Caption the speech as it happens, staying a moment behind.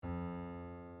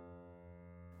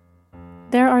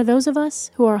There are those of us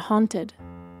who are haunted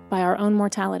by our own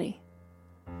mortality,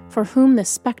 for whom the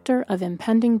specter of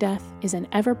impending death is an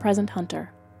ever-present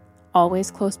hunter, always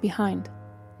close behind,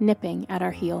 nipping at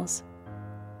our heels.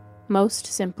 Most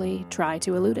simply try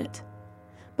to elude it,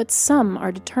 but some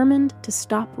are determined to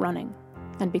stop running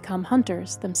and become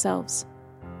hunters themselves.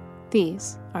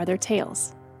 These are their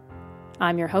tales.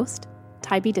 I'm your host,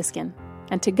 Tybee Diskin,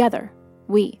 and together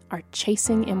we are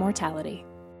chasing immortality.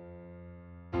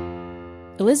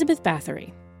 Elizabeth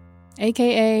Bathory,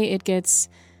 aka it gets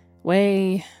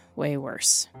way, way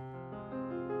worse.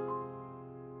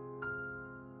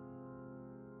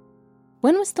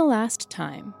 When was the last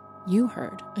time you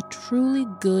heard a truly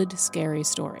good, scary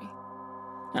story?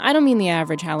 Now, I don't mean the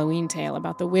average Halloween tale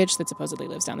about the witch that supposedly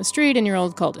lives down the street in your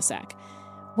old cul-de-sac.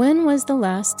 When was the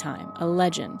last time a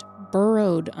legend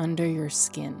burrowed under your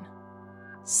skin,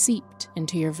 seeped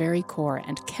into your very core,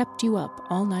 and kept you up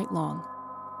all night long,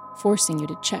 forcing you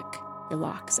to check your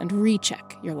locks and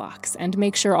recheck your locks and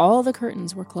make sure all the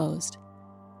curtains were closed?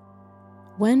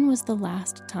 When was the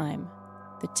last time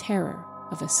the terror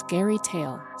of a scary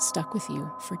tale stuck with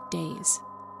you for days?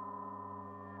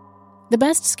 The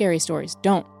best scary stories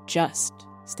don't just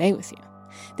stay with you.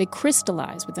 They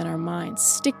crystallize within our minds,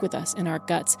 stick with us in our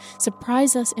guts,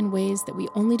 surprise us in ways that we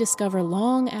only discover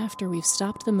long after we've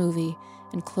stopped the movie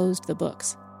and closed the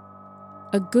books.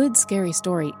 A good scary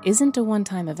story isn't a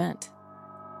one-time event.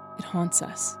 It haunts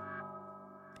us.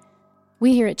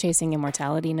 We here at Chasing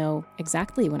Immortality know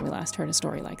exactly when we last heard a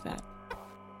story like that.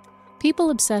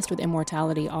 People obsessed with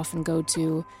immortality often go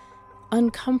to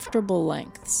uncomfortable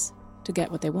lengths to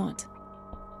get what they want.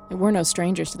 And we're no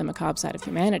strangers to the macabre side of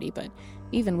humanity, but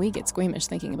even we get squeamish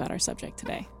thinking about our subject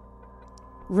today.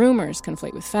 Rumors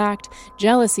conflate with fact,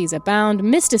 jealousies abound,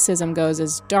 mysticism goes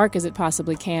as dark as it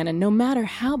possibly can, and no matter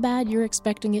how bad you're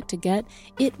expecting it to get,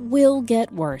 it will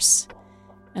get worse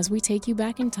as we take you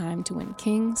back in time to when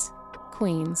kings,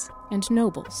 queens, and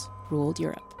nobles ruled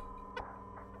Europe.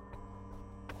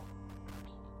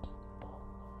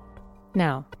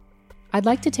 Now, I'd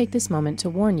like to take this moment to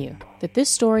warn you that this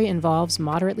story involves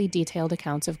moderately detailed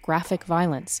accounts of graphic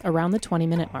violence around the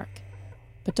 20-minute mark.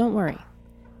 But don't worry.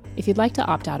 If you'd like to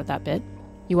opt out of that bit,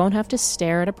 you won't have to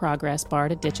stare at a progress bar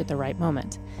to ditch at the right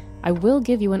moment. I will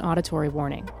give you an auditory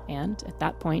warning, and at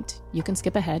that point, you can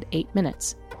skip ahead 8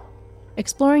 minutes.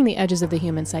 Exploring the edges of the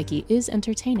human psyche is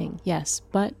entertaining, yes,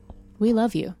 but we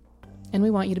love you, and we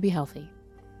want you to be healthy.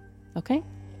 Okay?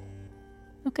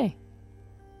 Okay.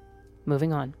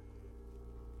 Moving on.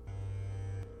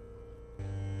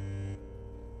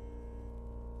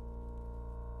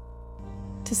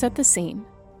 To set the scene,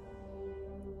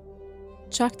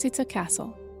 Choctitza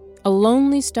Castle, a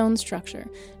lonely stone structure,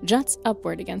 juts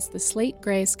upward against the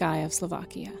slate-gray sky of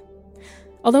Slovakia.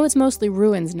 Although it's mostly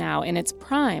ruins now, in its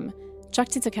prime,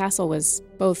 Choctitza Castle was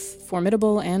both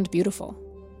formidable and beautiful.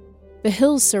 The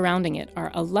hills surrounding it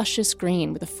are a luscious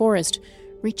green with a forest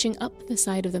reaching up the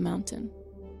side of the mountain.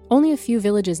 Only a few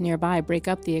villages nearby break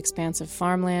up the expanse of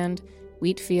farmland,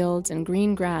 wheat fields, and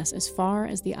green grass as far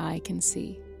as the eye can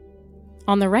see.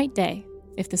 On the right day,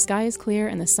 if the sky is clear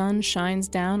and the sun shines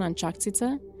down on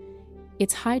Choctitza,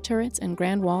 its high turrets and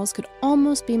grand walls could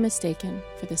almost be mistaken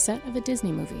for the set of a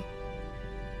Disney movie.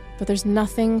 But there's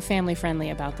nothing family-friendly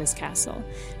about this castle.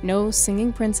 No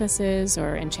singing princesses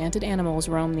or enchanted animals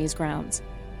roam these grounds.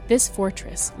 This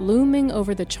fortress, looming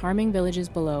over the charming villages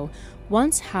below,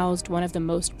 once housed one of the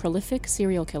most prolific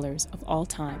serial killers of all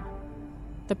time.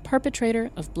 The perpetrator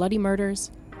of bloody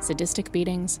murders, sadistic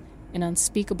beatings, and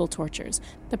unspeakable tortures,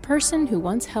 the person who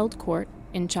once held court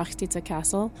in Choctitza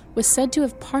Castle was said to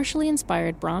have partially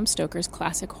inspired Bram Stoker's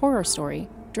classic horror story,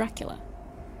 Dracula.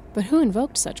 But who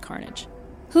invoked such carnage?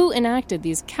 Who enacted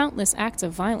these countless acts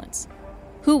of violence?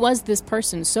 Who was this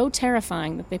person so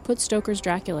terrifying that they put Stoker's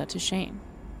Dracula to shame?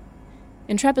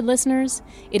 Intrepid listeners,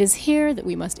 it is here that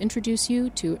we must introduce you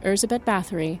to Erzsébet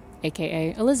Bathory,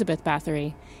 aka Elizabeth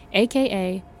Bathory,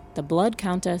 aka the Blood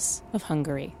Countess of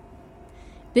Hungary.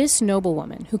 This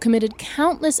noblewoman, who committed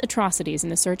countless atrocities in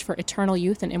the search for eternal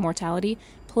youth and immortality,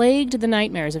 plagued the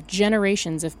nightmares of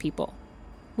generations of people.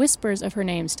 Whispers of her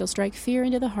name still strike fear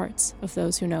into the hearts of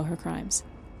those who know her crimes.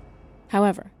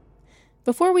 However,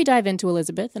 before we dive into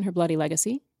Elizabeth and her bloody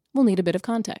legacy, we'll need a bit of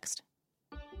context.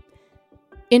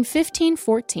 In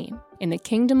 1514, in the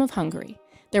Kingdom of Hungary,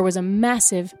 there was a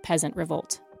massive peasant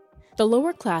revolt. The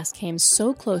lower class came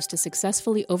so close to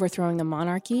successfully overthrowing the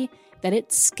monarchy that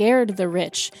it scared the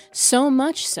rich, so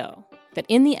much so that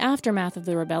in the aftermath of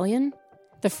the rebellion,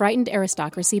 the frightened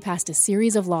aristocracy passed a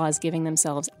series of laws giving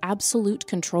themselves absolute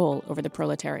control over the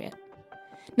proletariat.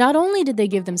 Not only did they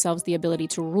give themselves the ability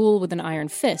to rule with an iron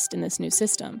fist in this new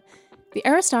system, The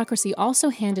aristocracy also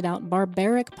handed out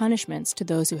barbaric punishments to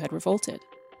those who had revolted.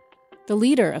 The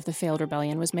leader of the failed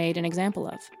rebellion was made an example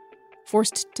of,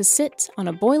 forced to sit on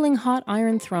a boiling hot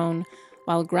iron throne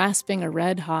while grasping a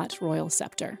red-hot royal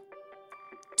scepter.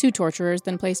 2 torturers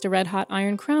then placed a red-hot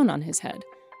iron crown on his head,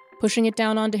 pushing it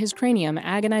down onto his cranium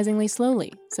agonizingly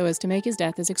slowly so as to make his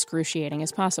death as excruciating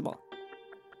as possible.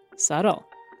 Subtle.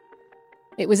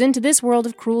 It was into this world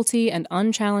of cruelty and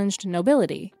unchallenged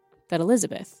nobility that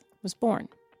Elizabeth was born.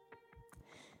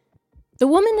 The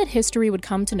woman that history would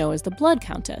come to know as the Blood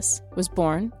Countess was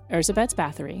born Erzsébet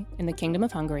Bathory in the Kingdom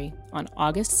of Hungary on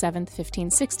August 7,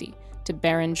 1560, to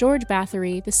Baron George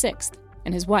Bathory VI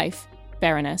and his wife,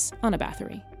 Baroness Anna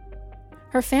Bathory.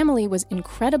 Her family was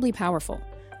incredibly powerful,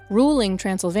 ruling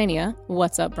Transylvania,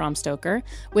 what's up Bram Stoker,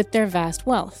 with their vast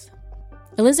wealth.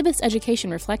 Elizabeth's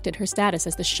education reflected her status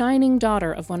as the shining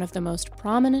daughter of one of the most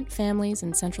prominent families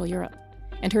in Central Europe,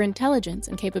 and her intelligence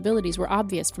and capabilities were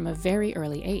obvious from a very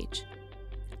early age.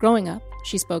 Growing up,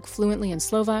 she spoke fluently in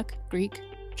Slovak, Greek,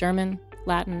 German,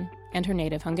 Latin, and her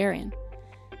native Hungarian.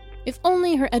 If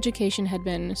only her education had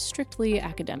been strictly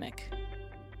academic.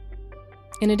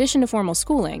 In addition to formal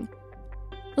schooling,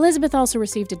 Elizabeth also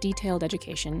received a detailed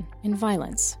education in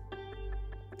violence.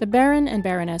 The Baron and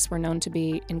Baroness were known to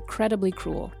be incredibly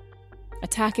cruel,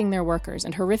 attacking their workers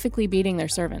and horrifically beating their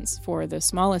servants for the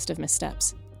smallest of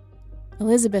missteps.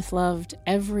 Elizabeth loved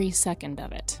every second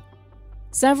of it.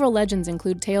 Several legends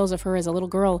include tales of her as a little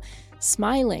girl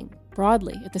smiling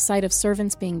broadly at the sight of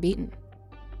servants being beaten.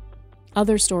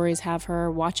 Other stories have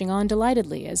her watching on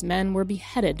delightedly as men were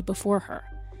beheaded before her.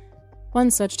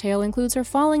 One such tale includes her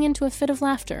falling into a fit of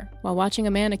laughter while watching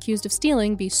a man accused of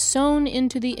stealing be sewn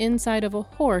into the inside of a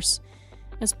horse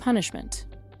as punishment,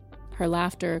 her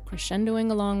laughter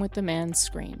crescendoing along with the man's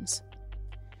screams.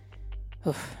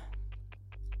 Oof.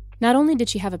 Not only did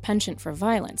she have a penchant for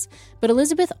violence, but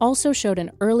Elizabeth also showed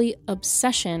an early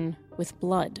obsession with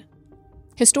blood.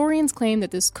 Historians claim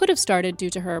that this could have started due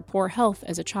to her poor health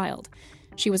as a child.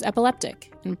 She was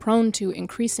epileptic and prone to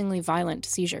increasingly violent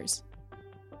seizures.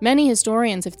 Many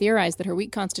historians have theorized that her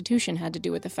weak constitution had to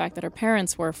do with the fact that her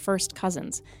parents were first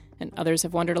cousins, and others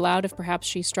have wondered aloud if perhaps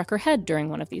she struck her head during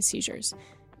one of these seizures.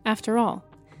 After all,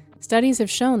 studies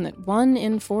have shown that 1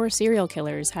 in 4 serial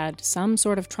killers had some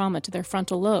sort of trauma to their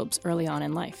frontal lobes early on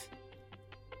in life.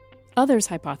 Others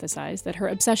hypothesize that her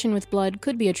obsession with blood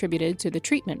could be attributed to the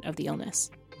treatment of the illness.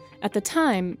 At the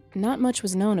time, not much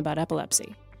was known about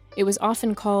epilepsy. It was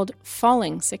often called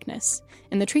falling sickness,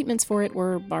 and the treatments for it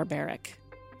were barbaric.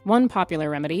 One popular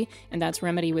remedy, and that's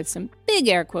remedy with some big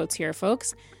air quotes here,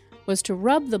 folks, was to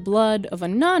rub the blood of a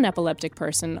non-epileptic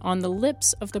person on the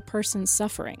lips of the person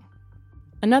suffering.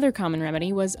 Another common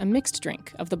remedy was a mixed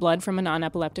drink of the blood from a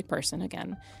non-epileptic person,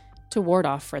 again, to ward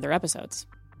off further episodes.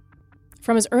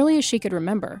 From as early as she could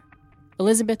remember,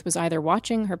 Elizabeth was either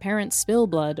watching her parents spill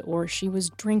blood or she was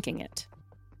drinking it.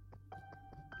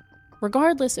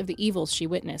 Regardless of the evils she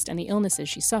witnessed and the illnesses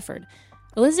she suffered,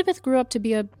 Elizabeth grew up to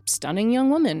be a stunning young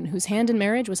woman whose hand in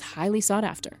marriage was highly sought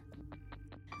after.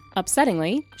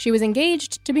 Upsettingly, she was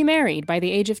engaged to be married by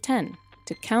the age of 10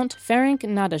 to Count Ferenc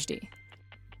Nadasdy.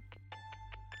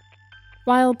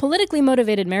 While politically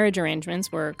motivated marriage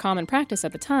arrangements were common practice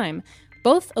at the time,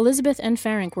 both Elizabeth and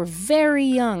Ferenc were very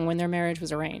young when their marriage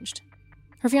was arranged.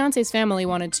 Her fiancé's family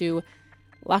wanted to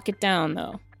lock it down,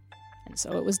 though, and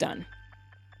so it was done.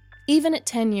 Even at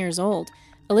 10 years old,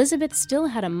 Elizabeth still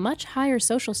had a much higher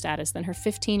social status than her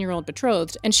 15-year-old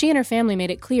betrothed, and she and her family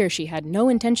made it clear she had no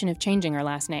intention of changing her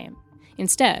last name.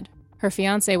 Instead, her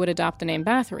fiancé would adopt the name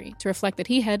Bathory to reflect that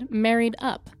he had married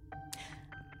up.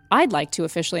 I'd like to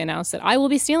officially announce that I will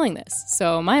be stealing this,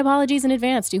 so my apologies in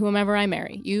advance to whomever I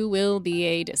marry. You will be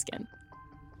a diskin.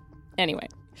 Anyway,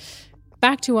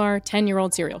 back to our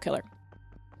 10-year-old serial killer.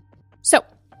 So,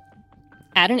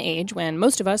 at an age when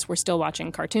most of us were still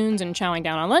watching cartoons and chowing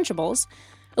down on Lunchables,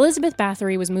 Elizabeth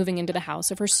Bathory was moving into the house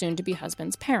of her soon-to-be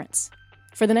husband's parents.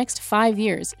 For the next 5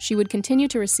 years, she would continue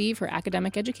to receive her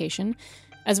academic education,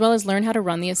 as well as learn how to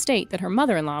run the estate that her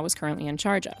mother-in-law was currently in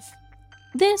charge of.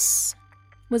 This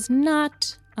was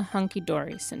not a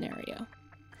hunky-dory scenario.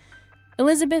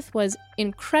 Elizabeth was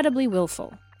incredibly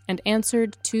willful and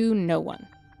answered to no one.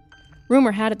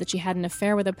 Rumor had it that she had an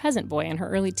affair with a peasant boy in her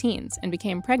early teens and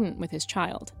became pregnant with his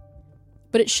child.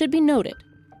 But it should be noted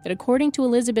that according to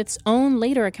Elizabeth's own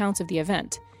later accounts of the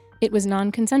event, it was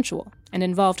non-consensual and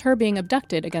involved her being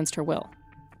abducted against her will.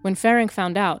 When Ferenc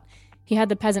found out, he had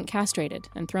the peasant castrated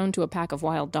and thrown to a pack of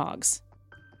wild dogs.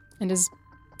 And as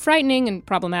frightening and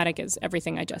problematic as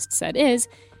everything I just said is,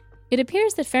 it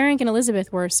appears that Ferenc and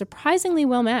Elizabeth were surprisingly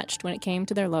well matched when it came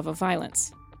to their love of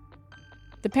violence.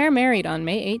 The pair married on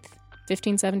May 8th,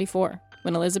 1574,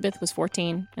 when Elizabeth was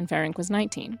 14 and Ferenc was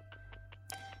 19.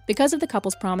 Because of the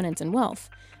couple's prominence and wealth,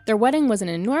 their wedding was an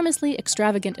enormously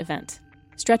extravagant event,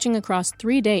 stretching across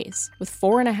 3 days with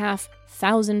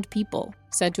 4,500 people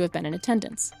said to have been in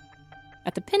attendance.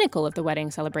 At the pinnacle of the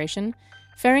wedding celebration,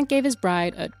 Ferenc gave his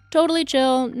bride a totally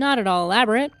chill, not at all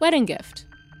elaborate wedding gift.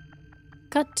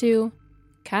 Cut to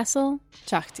Castle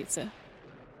Čachtice.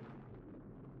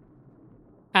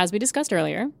 As we discussed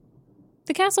earlier,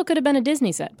 the castle could have been a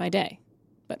Disney set by day,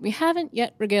 but we haven't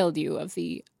yet regaled you of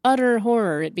the utter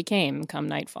horror it became come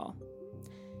nightfall.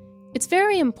 It's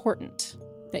very important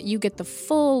that you get the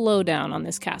full lowdown on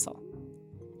this castle.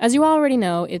 As you already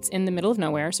know, it's in the middle of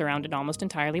nowhere, surrounded almost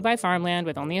entirely by farmland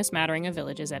with only a smattering of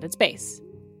villages at its base.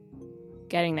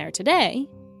 Getting there today,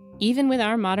 even with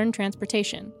our modern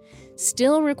transportation,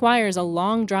 still requires a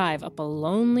long drive up a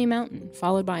lonely mountain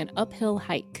followed by an uphill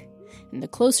hike. And the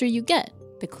closer you get,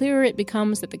 the clearer it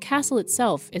becomes that the castle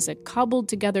itself is a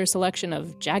cobbled-together selection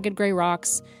of jagged gray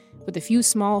rocks with a few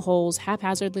small holes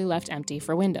haphazardly left empty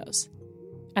for windows.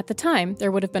 At the time,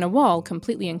 there would have been a wall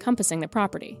completely encompassing the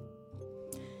property.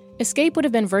 Escape would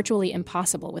have been virtually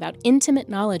impossible without intimate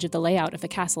knowledge of the layout of the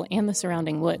castle and the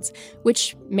surrounding woods,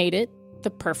 which made it the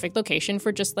perfect location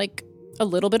for just a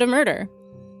little bit of murder.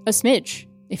 A smidge,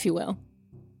 if you will.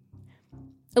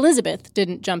 Elizabeth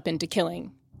didn't jump into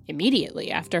killing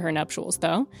immediately after her nuptials,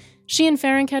 though. She and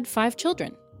Ferenc had 5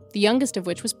 children, the youngest of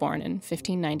which was born in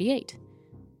 1598.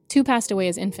 2 passed away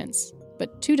as infants,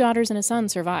 but 2 daughters and a son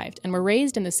survived and were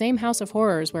raised in the same house of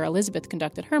horrors where Elizabeth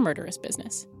conducted her murderous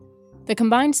business. The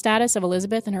combined status of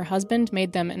Elizabeth and her husband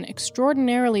made them an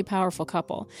extraordinarily powerful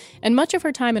couple, and much of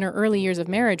her time in her early years of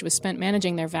marriage was spent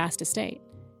managing their vast estate.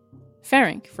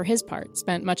 Ferenc, for his part,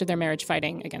 spent much of their marriage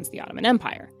fighting against the Ottoman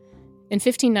Empire. In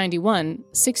 1591,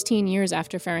 16 years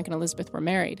after Ferenc and Elizabeth were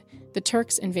married, the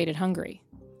Turks invaded Hungary.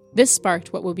 This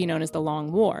sparked what will be known as the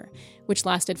Long War, which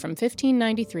lasted from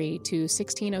 1593 to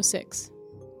 1606.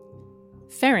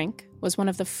 Ferenc was one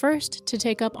of the first to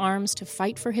take up arms to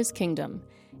fight for his kingdom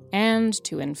and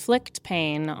to inflict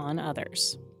pain on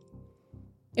others.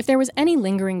 If there was any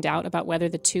lingering doubt about whether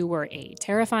the two were a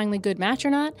terrifyingly good match or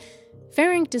not,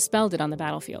 Ferenc dispelled it on the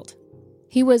battlefield.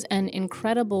 He was an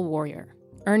incredible warrior,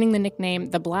 earning the nickname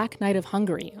the Black Knight of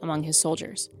Hungary among his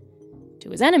soldiers.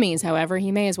 To his enemies, however,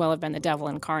 he may as well have been the devil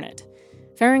incarnate.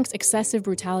 Ferenc's excessive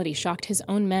brutality shocked his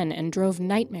own men and drove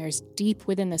nightmares deep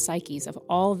within the psyches of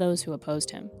all those who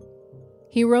opposed him.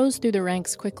 He rose through the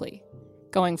ranks quickly,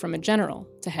 going from a general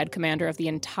to head commander of the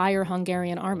entire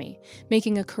Hungarian army,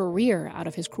 making a career out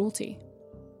of his cruelty.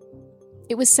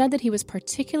 It was said that he was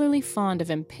particularly fond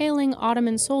of impaling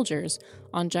Ottoman soldiers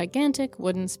on gigantic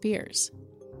wooden spears.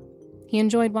 He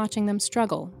enjoyed watching them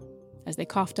struggle as they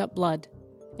coughed up blood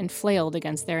and flailed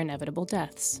against their inevitable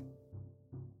deaths.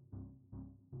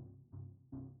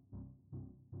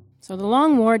 So the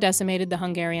Long War decimated the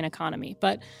Hungarian economy,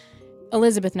 but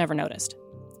Elizabeth never noticed.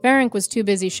 Ferenc was too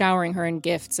busy showering her in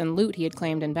gifts and loot he had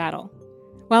claimed in battle.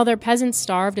 While their peasants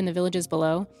starved in the villages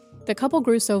below, the couple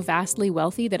grew so vastly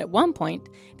wealthy that at one point,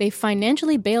 they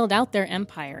financially bailed out their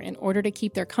empire in order to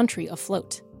keep their country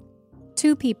afloat.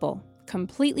 2 people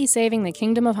completely saving the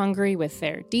Kingdom of Hungary with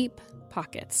their deep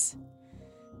pockets.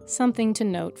 Something to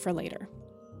note for later.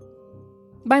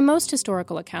 By most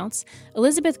historical accounts,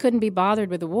 Elizabeth couldn't be bothered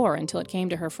with the war until it came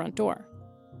to her front door.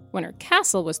 When her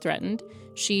castle was threatened,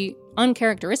 she,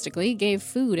 uncharacteristically, gave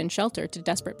food and shelter to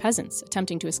desperate peasants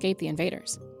attempting to escape the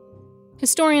invaders.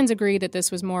 Historians agree that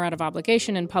this was more out of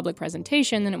obligation and public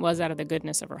presentation than it was out of the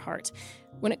goodness of her heart.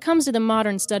 When it comes to the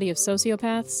modern study of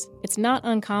sociopaths, it's not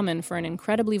uncommon for an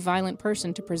incredibly violent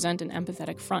person to present an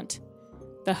empathetic front.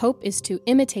 The hope is to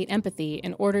imitate empathy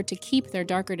in order to keep their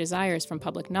darker desires from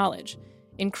public knowledge,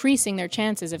 increasing their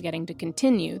chances of getting to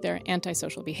continue their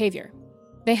antisocial behavior.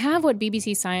 They have what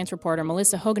BBC science reporter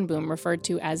Melissa Hogenboom referred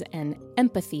to as an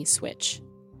empathy switch.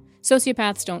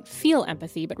 Sociopaths don't feel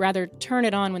empathy, but rather turn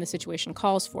it on when the situation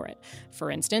calls for it. For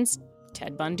instance,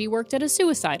 Ted Bundy worked at a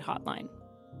suicide hotline.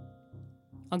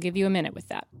 I'll give you a minute with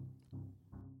that.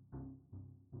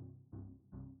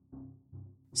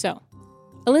 So,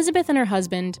 Elizabeth and her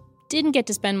husband didn't get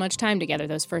to spend much time together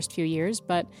those first few years,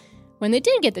 but when they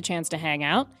did get the chance to hang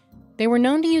out, they were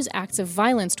known to use acts of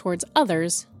violence towards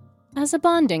others as a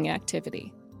bonding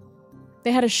activity.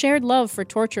 They had a shared love for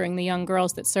torturing the young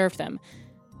girls that served them,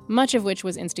 much of which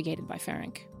was instigated by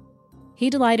Ferenc. He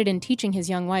delighted in teaching his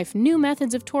young wife new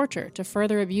methods of torture to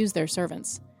further abuse their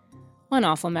servants. One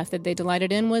awful method they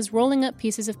delighted in was rolling up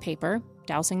pieces of paper,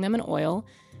 dousing them in oil,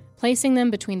 placing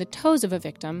them between the toes of a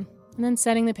victim, and then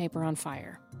setting the paper on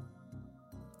fire.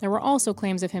 There were also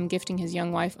claims of him gifting his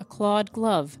young wife a clawed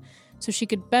glove so she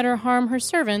could better harm her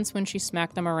servants when she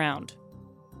smacked them around.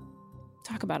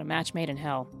 Talk about a match made in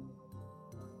hell.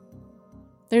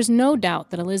 There's no doubt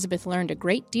that Elizabeth learned a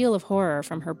great deal of horror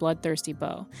from her bloodthirsty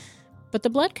beau, but the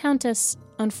Blood Countess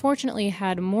unfortunately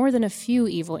had more than a few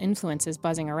evil influences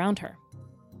buzzing around her.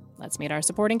 Let's meet our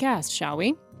supporting cast, shall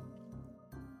we?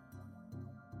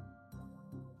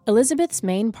 Elizabeth's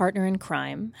main partner in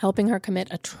crime, helping her commit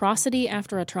atrocity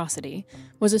after atrocity,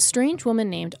 was a strange woman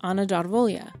named Anna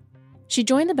Darvolia. She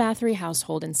joined the Bathory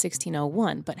household in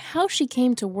 1601, but how she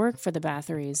came to work for the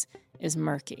Bathorys is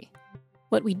murky.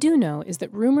 What we do know is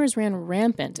that rumors ran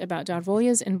rampant about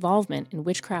Darvolia's involvement in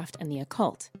witchcraft and the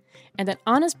occult, and that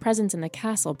Anna's presence in the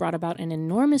castle brought about an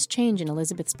enormous change in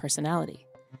Elizabeth's personality.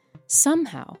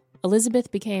 Somehow,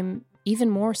 Elizabeth became even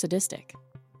more sadistic.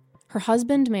 Her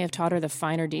husband may have taught her the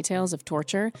finer details of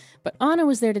torture, but Anna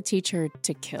was there to teach her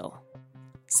to kill.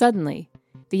 Suddenly,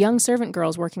 the young servant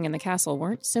girls working in the castle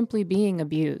weren't simply being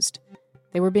abused.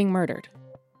 They were being murdered.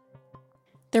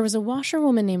 There was a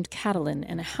washerwoman named Catalin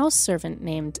and a house servant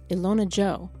named Ilona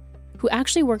Jo, who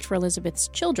actually worked for Elizabeth's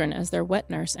children as their wet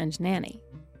nurse and nanny.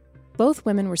 Both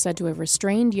women were said to have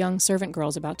restrained young servant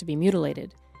girls about to be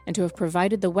mutilated, and to have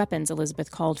provided the weapons Elizabeth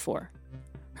called for.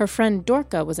 Her friend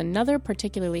Dorca was another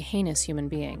particularly heinous human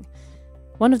being.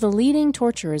 One of the leading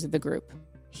torturers of the group,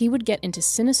 he would get into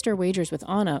sinister wagers with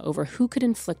Anna over who could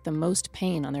inflict the most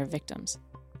pain on their victims.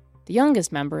 The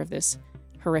youngest member of this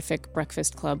horrific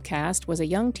Breakfast Club cast was a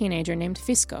young teenager named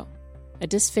Fisco, a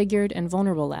disfigured and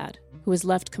vulnerable lad who was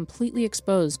left completely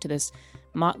exposed to this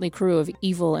motley crew of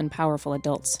evil and powerful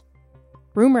adults.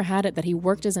 Rumor had it that he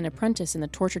worked as an apprentice in the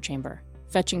torture chamber,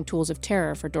 fetching tools of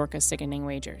terror for Dorca's sickening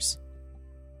wagers.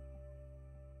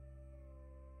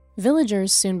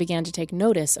 Villagers soon began to take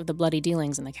notice of the bloody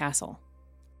dealings in the castle.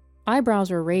 Eyebrows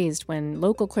were raised when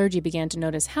local clergy began to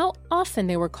notice how often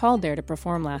they were called there to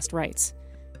perform last rites.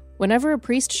 Whenever a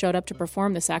priest showed up to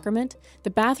perform the sacrament, the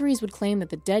Bathorys would claim that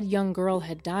the dead young girl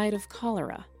had died of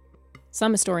cholera.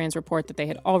 Some historians report that they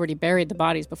had already buried the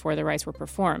bodies before the rites were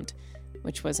performed,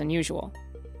 which was unusual.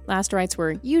 Last rites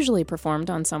were usually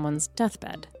performed on someone's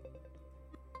deathbed.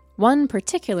 One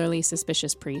particularly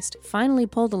suspicious priest finally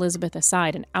pulled Elizabeth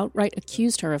aside and outright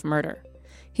accused her of murder.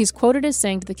 He's quoted as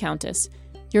saying to the Countess,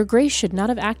 "Your Grace should not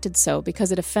have acted so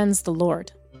because it offends the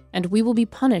Lord. And we will be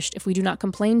punished if we do not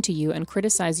complain to you and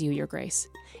criticize you, Your Grace.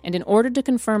 And in order to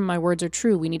confirm my words are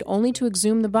true, we need only to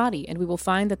exhume the body, and we will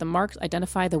find that the marks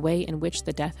identify the way in which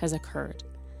the death has occurred."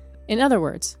 In other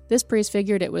words, this priest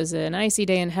figured it was an icy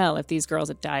day in hell if these girls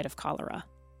had died of cholera.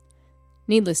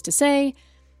 Needless to say,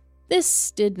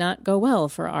 this did not go well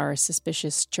for our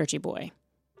suspicious churchy boy.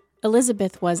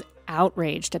 Elizabeth was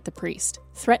outraged at the priest,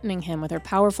 threatening him with her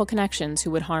powerful connections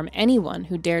who would harm anyone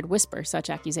who dared whisper such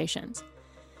accusations.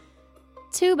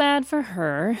 Too bad for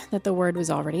her that the word was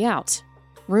already out.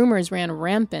 Rumors ran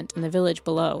rampant in the village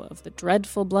below of the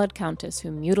dreadful Blood Countess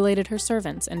who mutilated her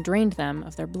servants and drained them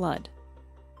of their blood.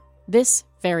 This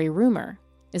very rumor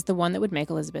is the one that would make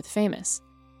Elizabeth famous.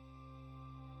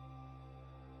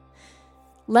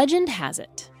 Legend has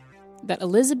it that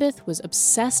Elizabeth was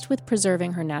obsessed with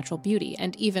preserving her natural beauty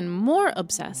and even more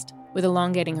obsessed with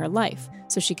elongating her life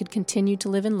so she could continue to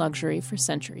live in luxury for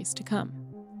centuries to come.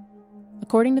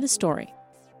 According to the story,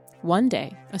 one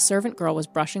day, a servant girl was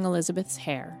brushing Elizabeth's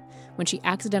hair when she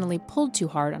accidentally pulled too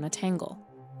hard on a tangle.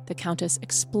 The Countess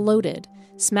exploded,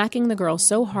 smacking the girl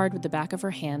so hard with the back of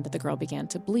her hand that the girl began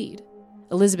to bleed.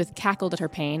 Elizabeth cackled at her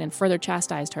pain and further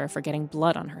chastised her for getting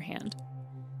blood on her hand.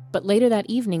 But later that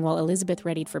evening, while Elizabeth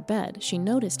readied for bed, she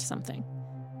noticed something.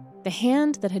 The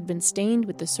hand that had been stained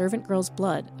with the servant girl's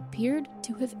blood appeared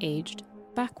to have aged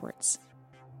backwards.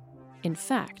 In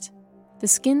fact, the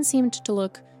skin seemed to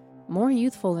look more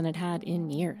youthful than it had in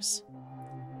years.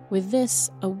 With this,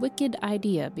 a wicked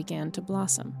idea began to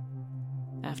blossom.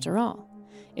 After all,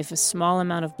 if a small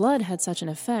amount of blood had such an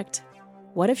effect,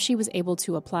 what if she was able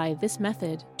to apply this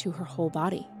method to her whole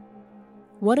body?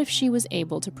 What if she was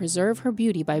able to preserve her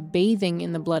beauty by bathing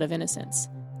in the blood of innocents?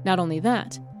 Not only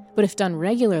that, but if done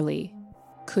regularly,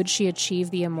 could she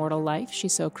achieve the immortal life she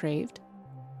so craved?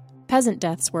 Peasant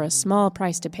deaths were a small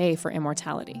price to pay for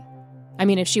immortality. I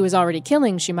mean, if she was already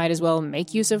killing, she might as well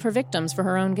make use of her victims for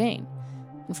her own gain.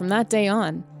 And from that day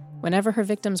on, whenever her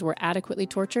victims were adequately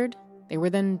tortured, they were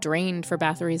then drained for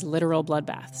Bathory's literal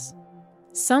bloodbaths.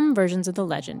 Some versions of the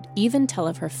legend even tell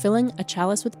of her filling a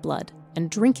chalice with blood and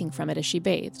drinking from it as she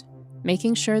bathed,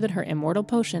 making sure that her immortal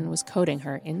potion was coating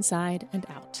her inside and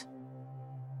out.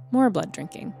 More blood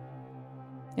drinking.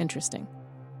 Interesting.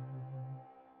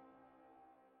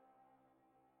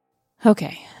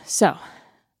 Okay, so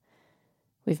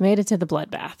we've made it to the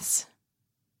bloodbaths.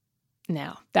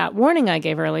 Now, that warning I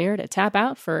gave earlier to tap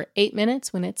out for 8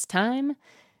 minutes when it's time,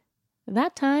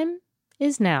 that time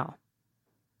is now.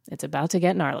 It's about to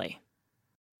get gnarly.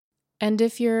 And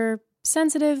if you're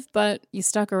sensitive, but you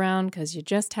stuck around because you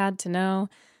just had to know,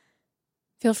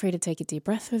 feel free to take a deep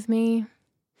breath with me.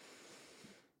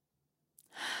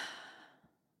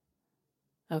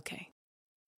 Okay.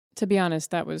 To be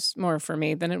honest, that was more for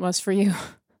me than it was for you.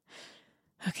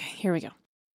 Okay, here we go.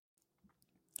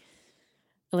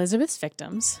 Elizabeth's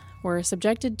victims were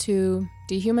subjected to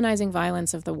dehumanizing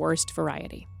violence of the worst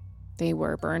variety. They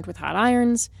were burned with hot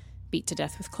irons, beat to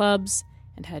death with clubs,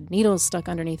 and had needles stuck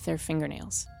underneath their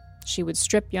fingernails. She would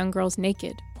strip young girls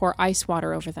naked, pour ice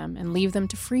water over them, and leave them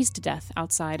to freeze to death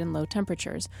outside in low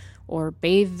temperatures, or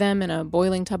bathe them in a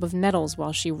boiling tub of nettles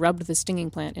while she rubbed the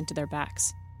stinging plant into their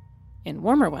backs. In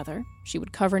warmer weather, she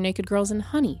would cover naked girls in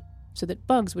honey so that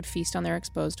bugs would feast on their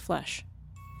exposed flesh.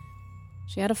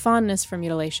 She had a fondness for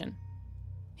mutilation.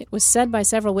 It was said by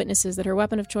several witnesses that her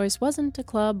weapon of choice wasn't a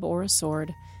club or a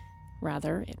sword.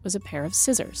 Rather, it was a pair of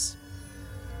scissors.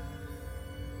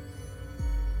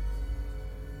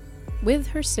 With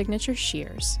her signature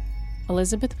shears,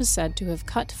 Elizabeth was said to have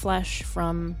cut flesh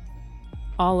from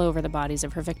all over the bodies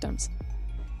of her victims.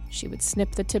 She would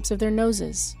snip the tips of their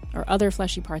noses or other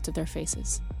fleshy parts of their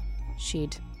faces.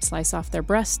 She'd slice off their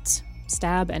breasts,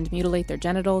 stab and mutilate their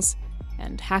genitals,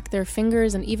 and hack their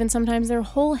fingers and even sometimes their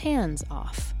whole hands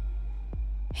off.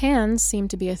 Hands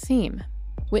seemed to be a theme.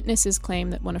 Witnesses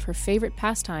claim that one of her favorite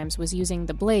pastimes was using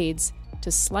the blades to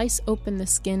slice open the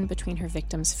skin between her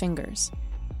victims' fingers.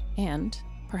 And,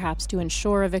 perhaps to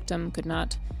ensure a victim could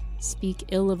not speak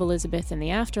ill of Elizabeth in the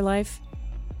afterlife,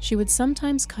 she would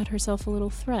sometimes cut herself a little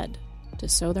thread to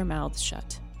sew their mouths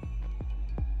shut.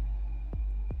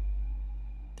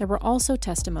 There were also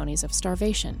testimonies of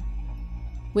starvation.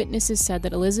 Witnesses said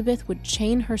that Elizabeth would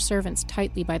chain her servants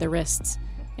tightly by the wrists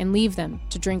and leave them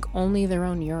to drink only their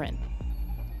own urine.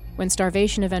 When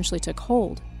starvation eventually took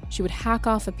hold, she would hack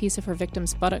off a piece of her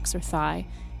victim's buttocks or thigh,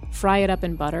 fry it up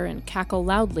in butter, and cackle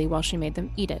loudly while she made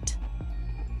them eat it.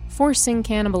 Forcing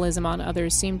cannibalism on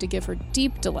others seemed to give her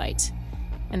deep delight,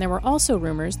 and there were also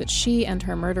rumors that she and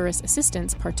her murderous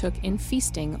assistants partook in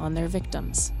feasting on their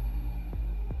victims.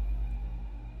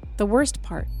 The worst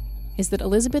part is that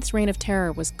Elizabeth's reign of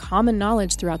terror was common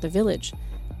knowledge throughout the village,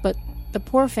 but the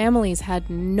poor families had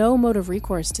no mode of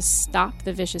recourse to stop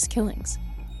the vicious killings.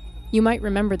 You might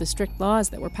remember the strict laws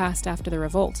that were passed after the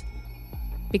revolt.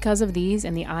 Because of these,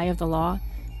 in the eye of the law,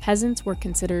 peasants were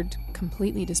considered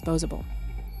completely disposable.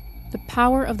 The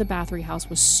power of the Bathory house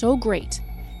was so great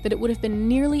that it would have been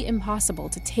nearly impossible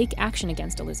to take action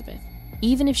against Elizabeth,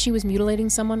 even if she was mutilating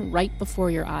someone right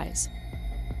before your eyes.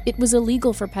 It was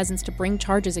illegal for peasants to bring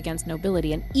charges against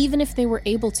nobility, and even if they were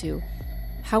able to,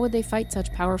 how would they fight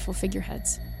such powerful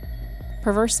figureheads?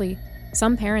 Perversely,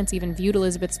 some parents even viewed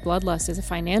Elizabeth's bloodlust as a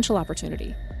financial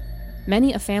opportunity.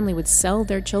 Many a family would sell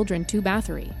their children to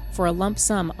Bathory for a lump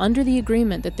sum under the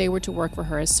agreement that they were to work for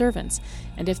her as servants,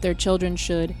 and if their children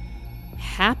should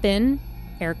happen,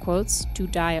 air quotes, to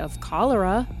die of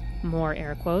cholera, more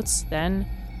air quotes, then,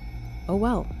 oh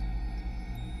well.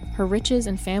 Her riches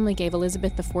and family gave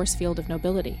Elizabeth the force field of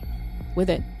nobility. With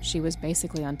it, she was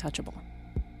basically untouchable.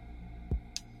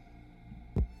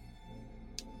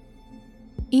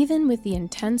 Even with the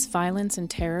intense violence and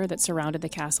terror that surrounded the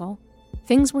castle,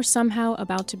 things were somehow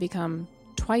about to become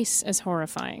twice as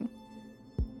horrifying.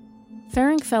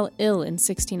 Ferenc fell ill in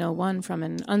 1601 from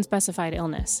an unspecified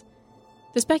illness.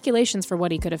 The speculations for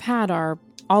what he could have had are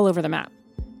all over the map.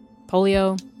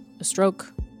 Polio, a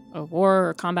stroke, a war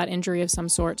or combat injury of some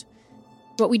sort.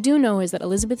 What we do know is that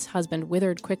Elizabeth's husband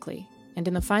withered quickly, and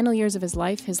in the final years of his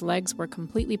life, his legs were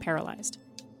completely paralyzed.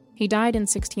 He died in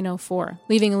 1604,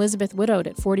 leaving Elizabeth widowed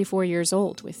at 44 years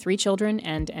old, with 3 children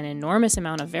and an enormous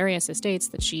amount of various estates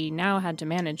that she now had to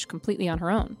manage completely on her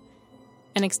own.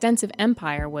 An extensive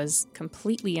empire was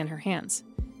completely in her hands.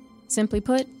 Simply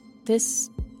put, this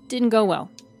didn't go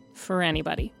well for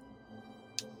anybody.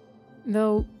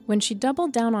 Though, when she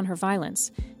doubled down on her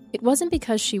violence, it wasn't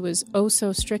because she was oh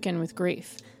so stricken with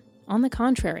grief. On the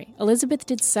contrary, Elizabeth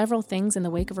did several things in the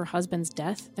wake of her husband's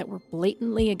death that were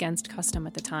blatantly against custom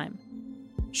at the time.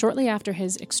 Shortly after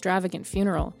his extravagant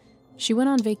funeral, she went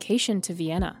on vacation to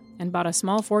Vienna and bought a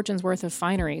small fortune's worth of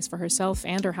fineries for herself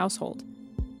and her household.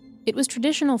 It was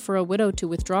traditional for a widow to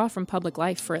withdraw from public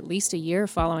life for at least a year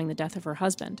following the death of her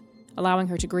husband, allowing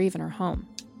her to grieve in her home.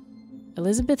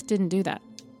 Elizabeth didn't do that.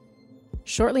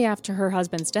 Shortly after her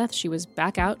husband's death, she was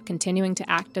back out, continuing to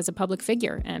act as a public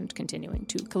figure and continuing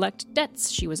to collect debts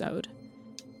she was owed.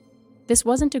 This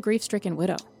wasn't a grief-stricken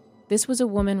widow. This was a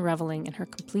woman reveling in her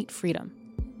complete freedom.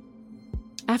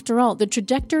 After all, the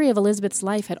trajectory of Elizabeth's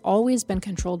life had always been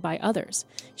controlled by others.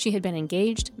 She had been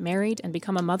engaged, married, and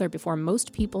become a mother before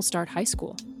most people start high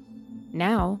school.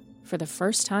 Now, for the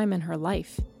first time in her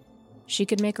life, she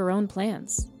could make her own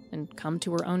plans and come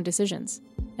to her own decisions,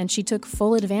 and she took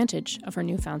full advantage of her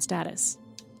newfound status.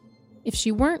 If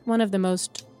she weren't one of the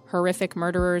most horrific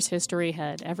murderers history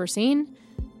had ever seen,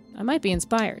 I might be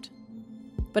inspired.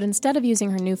 But instead of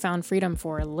using her newfound freedom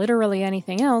for literally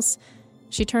anything else,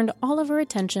 she turned all of her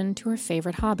attention to her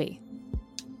favorite hobby.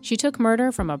 She took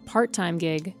murder from a part-time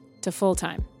gig to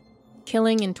full-time,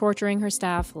 killing and torturing her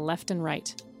staff left and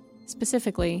right,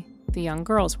 specifically the young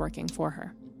girls working for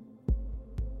her.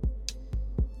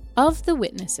 Of the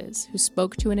witnesses who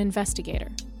spoke to an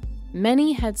investigator,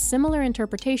 many had similar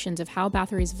interpretations of how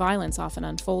Bathory's violence often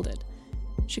unfolded.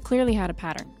 She clearly had a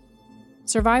pattern.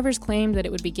 Survivors claimed that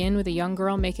it would begin with a young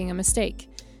girl making a mistake,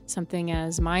 something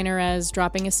as minor as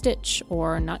dropping a stitch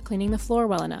or not cleaning the floor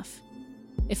well enough.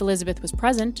 If Elizabeth was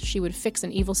present, she would fix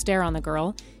an evil stare on the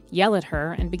girl, yell at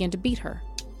her, and begin to beat her,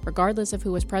 regardless of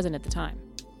who was present at the time.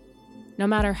 No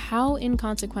matter how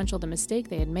inconsequential the mistake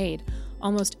they had made,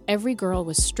 almost every girl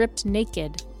was stripped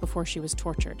naked before she was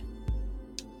tortured.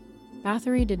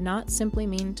 Bathory did not simply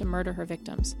mean to murder her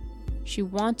victims. She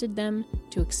wanted them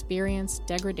to experience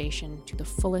degradation to the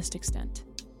fullest extent.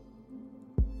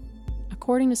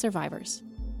 According to survivors,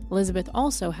 Elizabeth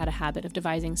also had a habit of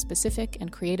devising specific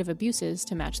and creative abuses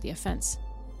to match the offense.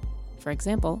 For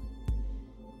example,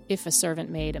 if a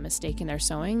servant made a mistake in their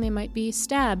sewing, they might be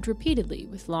stabbed repeatedly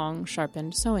with long,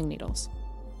 sharpened sewing needles.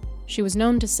 She was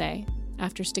known to say,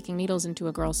 after sticking needles into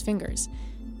a girl's fingers,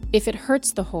 "If it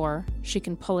hurts the whore, she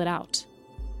can pull it out."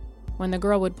 When the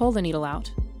girl would pull the needle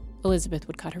out, Elizabeth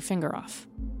would cut her finger off.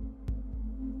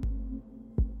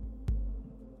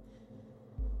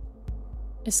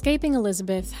 Escaping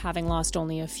Elizabeth, having lost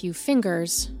only a few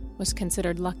fingers, was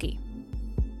considered lucky.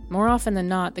 More often than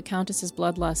not, the Countess's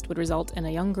bloodlust would result in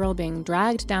a young girl being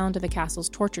dragged down to the castle's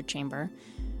torture chamber,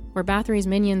 where Bathory's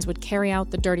minions would carry out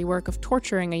the dirty work of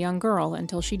torturing a young girl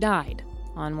until she died,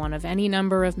 on one of any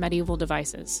number of medieval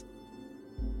devices.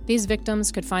 These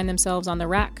victims could find themselves on the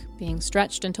rack, being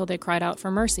stretched until they cried out for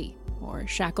mercy, or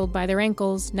shackled by their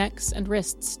ankles, necks, and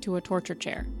wrists to a torture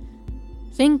chair.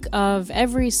 Think of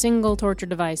every single torture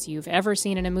device you've ever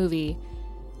seen in a movie.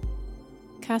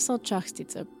 Castle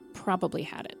Čachtice probably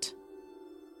had it.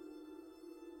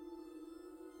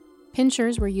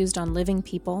 Pincers were used on living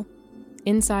people,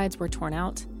 insides were torn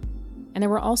out, and there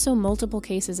were also multiple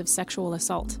cases of sexual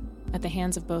assault at the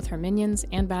hands of both her minions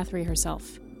and Bathory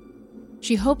herself.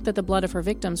 She hoped that the blood of her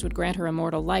victims would grant her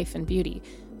immortal life and beauty,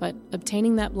 but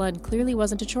obtaining that blood clearly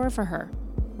wasn't a chore for her,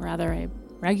 rather a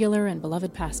regular and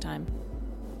beloved pastime.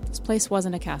 This place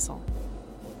wasn't a castle.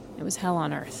 It was hell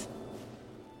on earth.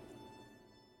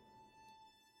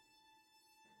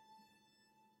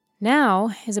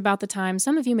 Now is about the time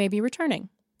some of you may be returning.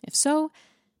 If so,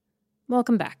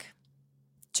 welcome back.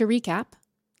 To recap,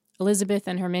 Elizabeth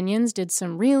and her minions did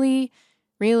some really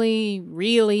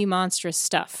monstrous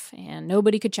stuff, and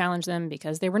nobody could challenge them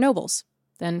because they were nobles.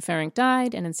 Then Ferenc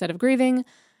died, and instead of grieving,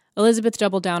 Elizabeth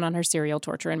doubled down on her serial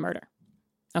torture and murder.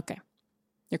 Okay,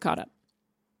 you're caught up.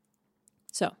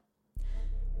 So,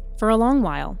 for a long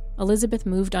while, Elizabeth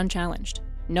moved unchallenged.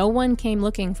 No one came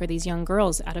looking for these young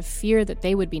girls out of fear that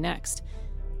they would be next.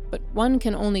 But one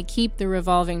can only keep the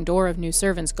revolving door of new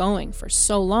servants going for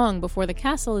so long before the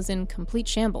castle is in complete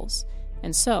shambles.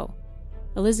 And so,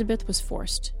 Elizabeth was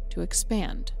forced to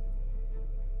expand.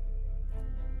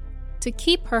 To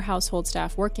keep her household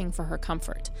staff working for her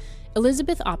comfort,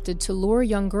 Elizabeth opted to lure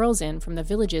young girls in from the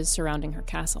villages surrounding her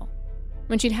castle.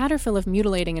 When she'd had her fill of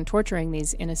mutilating and torturing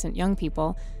these innocent young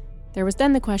people, there was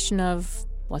then the question of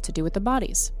what to do with the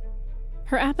bodies.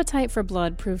 Her appetite for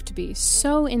blood proved to be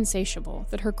so insatiable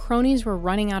that her cronies were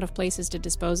running out of places to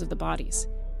dispose of the bodies.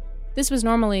 This was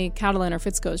normally Catalin or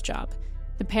Fitzco's job.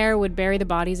 The pair would bury the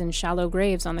bodies in shallow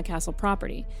graves on the castle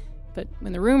property, but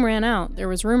when the room ran out, there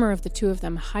was rumor of the two of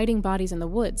them hiding bodies in the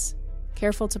woods,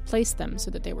 careful to place them so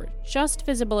that they were just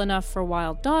visible enough for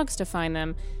wild dogs to find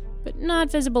them, but not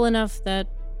visible enough that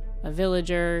a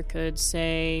villager could,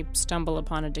 say, stumble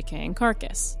upon a decaying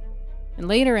carcass. And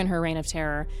later in her reign of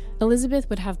terror, Elizabeth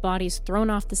would have bodies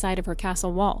thrown off the side of her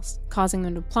castle walls, causing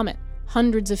them to plummet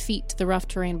hundreds of feet to the rough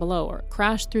terrain below or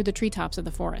crash through the treetops of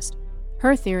the forest.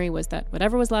 Her theory was that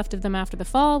whatever was left of them after the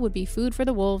fall would be food for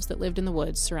the wolves that lived in the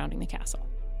woods surrounding the castle.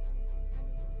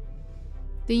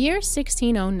 The year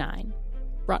 1609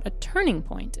 brought a turning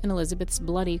point in Elizabeth's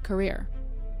bloody career.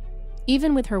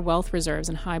 Even with her wealth reserves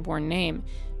and high-born name,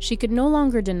 she could no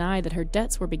longer deny that her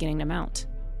debts were beginning to mount.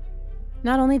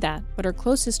 Not only that, but her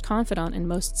closest confidant and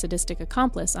most sadistic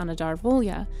accomplice, Anna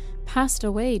Darvolja, passed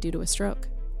away due to a stroke.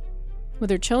 With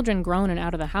her children grown and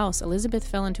out of the house, Elizabeth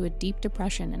fell into a deep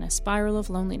depression and a spiral of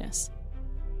loneliness.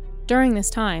 During this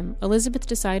time, Elizabeth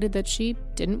decided that she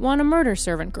didn't want to murder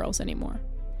servant girls anymore.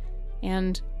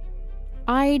 And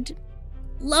I'd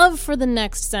love for the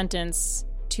next sentence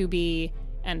to be,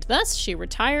 and thus she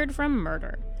retired from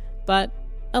murder. But,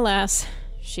 alas,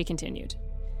 she continued.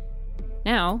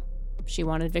 Now, she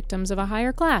wanted victims of a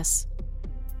higher class.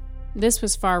 This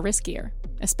was far riskier,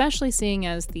 especially seeing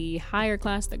as the higher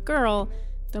class the girl,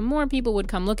 the more people would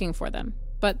come looking for them.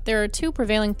 But there are two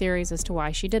prevailing theories as to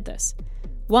why she did this.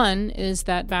 One is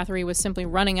that Bathory was simply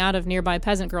running out of nearby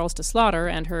peasant girls to slaughter,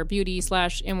 and her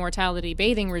beauty/immortality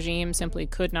bathing regime simply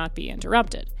could not be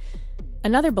interrupted.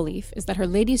 Another belief is that her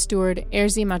lady steward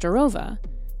Erzy Majorova,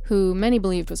 who many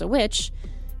believed was a witch,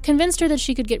 convinced her that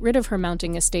she could get rid of her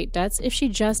mounting estate debts if she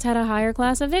just had a higher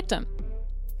class of victim.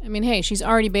 I mean, hey, she's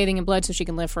already bathing in blood so she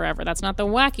can live forever. That's not the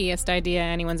wackiest idea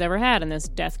anyone's ever had in this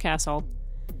death castle.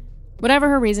 Whatever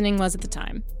her reasoning was at the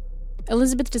time,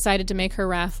 Elizabeth decided to make her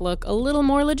wrath look a little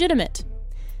more legitimate.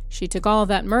 She took all of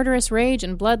that murderous rage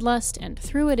and bloodlust and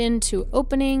threw it into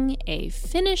opening a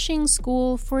finishing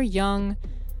school for young,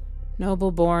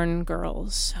 noble-born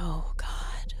girls. Oh, God.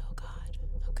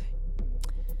 Okay.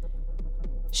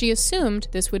 She assumed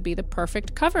this would be the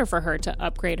perfect cover for her to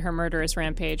upgrade her murderous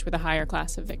rampage with a higher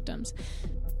class of victims.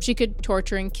 She could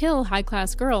torture and kill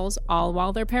high-class girls, all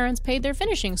while their parents paid their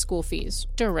finishing school fees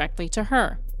directly to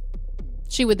her.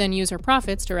 She would then use her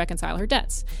profits to reconcile her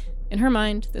debts. In her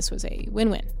mind, this was a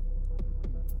win-win.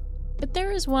 But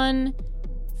there is one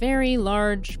very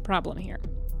large problem here.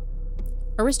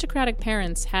 Aristocratic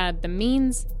parents had the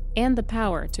means and the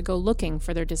power to go looking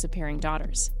for their disappearing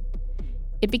daughters.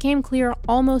 It became clear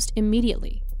almost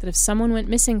immediately that if someone went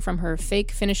missing from her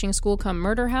fake finishing school cum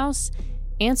murder house,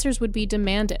 answers would be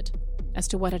demanded as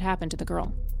to what had happened to the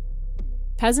girl.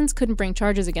 Peasants couldn't bring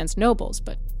charges against nobles,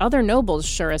 but other nobles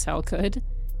sure as hell could.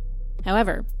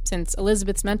 However, since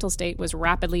Elizabeth's mental state was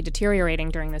rapidly deteriorating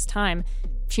during this time,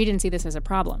 she didn't see this as a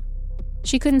problem.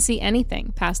 She couldn't see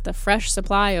anything past the fresh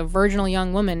supply of virginal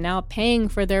young women now paying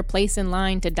for their place in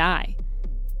line to die,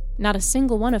 not a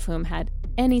single one of whom had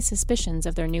any suspicions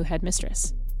of their new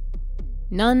headmistress.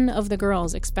 None of the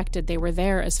girls expected they were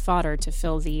there as fodder to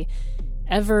fill the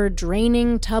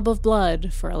ever-draining tub of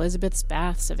blood for Elizabeth's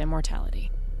baths of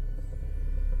immortality.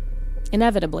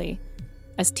 Inevitably,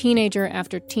 as teenager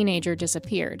after teenager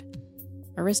disappeared,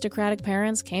 aristocratic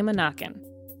parents came a-knockin'.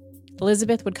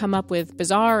 Elizabeth would come up with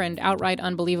bizarre and outright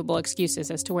unbelievable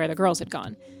excuses as to where the girls had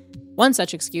gone. One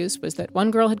such excuse was that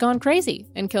one girl had gone crazy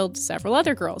and killed several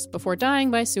other girls before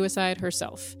dying by suicide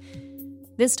herself.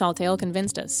 This tall tale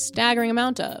convinced a staggering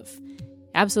amount of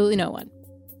absolutely no one.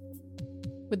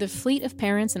 With a fleet of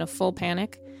parents in a full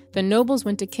panic, the nobles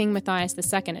went to King Matthias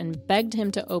II and begged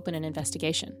him to open an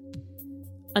investigation.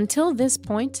 Until this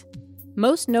point,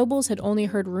 most nobles had only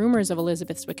heard rumors of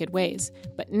Elizabeth's wicked ways,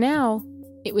 but now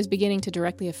it was beginning to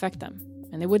directly affect them,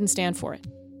 and they wouldn't stand for it.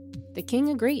 The king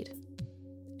agreed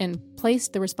and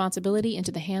placed the responsibility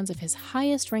into the hands of his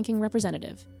highest-ranking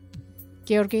representative,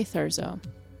 Gheorghe Thurzo.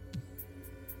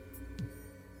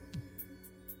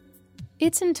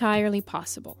 It's entirely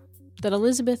possible that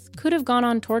Elizabeth could have gone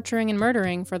on torturing and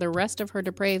murdering for the rest of her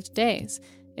depraved days,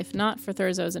 if not for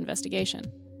Thurzo's investigation.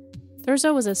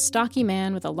 Thurzo was a stocky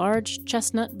man with a large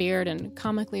chestnut beard and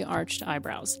comically arched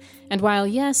eyebrows, and while,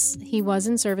 yes, he was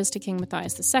in service to King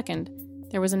Matthias II,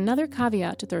 there was another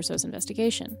caveat to Thurzo's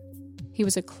investigation. He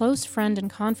was a close friend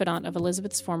and confidant of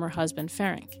Elizabeth's former husband,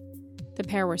 Ferenc. The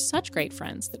pair were such great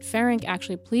friends that Ferenc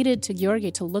actually pleaded to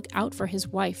Gheorghe to look out for his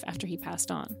wife after he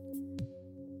passed on.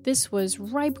 This was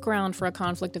ripe ground for a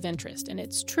conflict of interest, and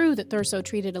it's true that Thurzo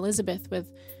treated Elizabeth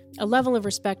with a level of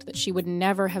respect that she would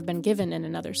never have been given in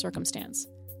another circumstance.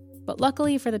 But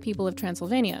luckily for the people of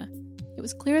Transylvania, it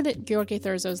was clear that Gheorghe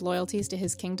Thurzo's loyalties to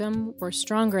his kingdom were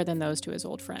stronger than those to his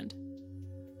old friend.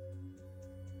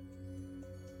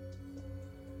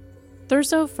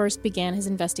 Thurzo first began his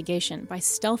investigation by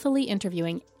stealthily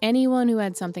interviewing anyone who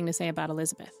had something to say about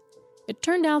Elizabeth. It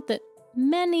turned out that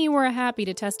many were happy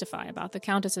to testify about the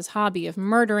Countess's hobby of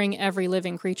murdering every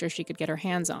living creature she could get her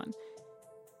hands on.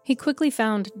 He quickly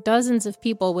found dozens of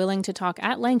people willing to talk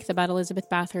at length about Elizabeth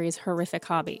Bathory's horrific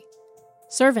hobby.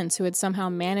 Servants who had somehow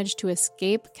managed to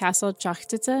escape Castle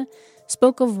Czachtice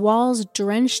spoke of walls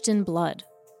drenched in blood,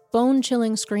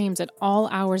 bone-chilling screams at all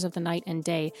hours of the night and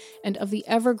day, and of the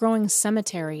ever-growing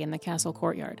cemetery in the castle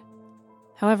courtyard.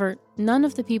 However, none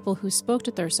of the people who spoke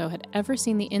to Thurzo had ever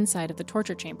seen the inside of the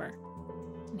torture chamber.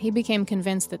 He became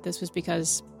convinced that this was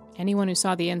because anyone who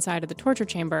saw the inside of the torture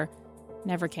chamber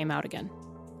never came out again.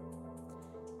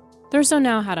 Thurso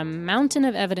now had a mountain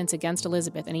of evidence against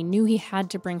Elizabeth, and he knew he had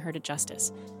to bring her to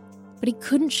justice. But he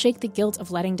couldn't shake the guilt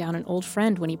of letting down an old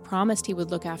friend when he promised he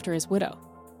would look after his widow.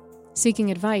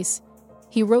 Seeking advice,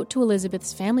 he wrote to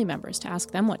Elizabeth's family members to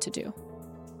ask them what to do.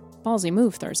 Ballsy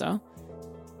move, Thurso.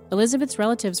 Elizabeth's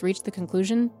relatives reached the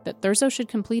conclusion that Thurso should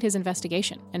complete his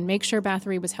investigation and make sure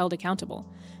Bathory was held accountable.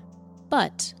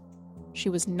 But she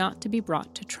was not to be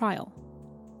brought to trial.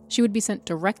 She would be sent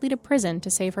directly to prison to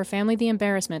save her family the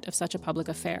embarrassment of such a public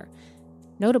affair.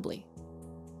 Notably,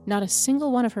 not a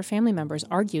single one of her family members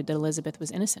argued that Elizabeth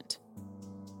was innocent.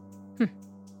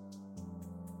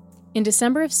 In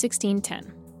December of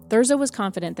 1610, Thurso was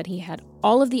confident that he had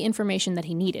all of the information that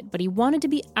he needed, but he wanted to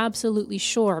be absolutely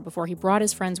sure before he brought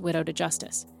his friend's widow to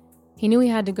justice. He knew he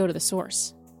had to go to the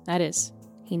source. That is,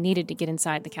 he needed to get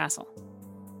inside the castle.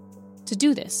 To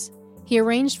do this, he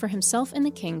arranged for himself and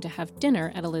the king to have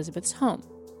dinner at Elizabeth's home.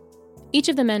 Each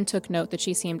of the men took note that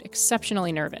she seemed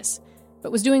exceptionally nervous,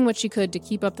 but was doing what she could to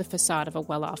keep up the facade of a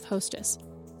well-off hostess.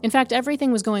 In fact,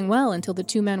 everything was going well until the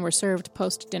two men were served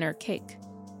post-dinner cake.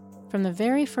 From the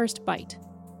very first bite,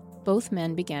 both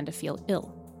men began to feel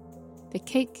ill. The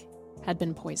cake had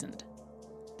been poisoned.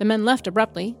 The men left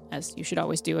abruptly, as you should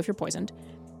always do if you're poisoned,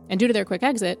 and due to their quick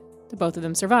exit, the both of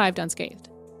them survived unscathed.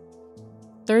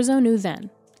 Thurso knew then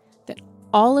that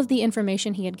all of the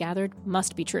information he had gathered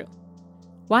must be true.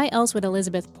 Why else would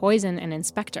Elizabeth poison an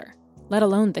inspector, let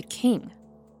alone the king?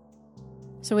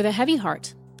 So with a heavy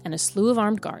heart and a slew of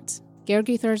armed guards,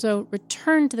 Georgi Thurso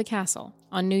returned to the castle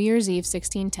on New Year's Eve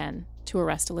 1610 to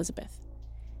arrest Elizabeth.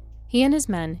 He and his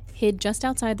men hid just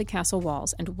outside the castle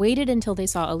walls and waited until they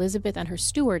saw Elizabeth and her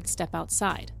steward step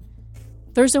outside.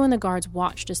 Thurso and the guards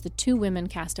watched as the two women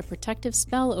cast a protective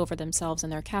spell over themselves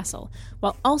and their castle,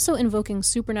 while also invoking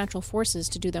supernatural forces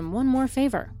to do them one more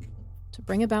favor, to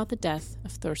bring about the death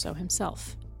of Thurso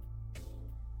himself.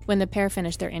 When the pair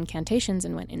finished their incantations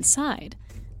and went inside,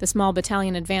 the small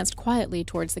battalion advanced quietly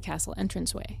towards the castle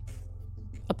entranceway.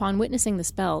 Upon witnessing the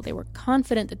spell, they were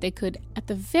confident that they could, at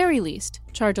the very least,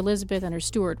 charge Elizabeth and her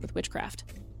steward with witchcraft.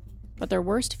 But their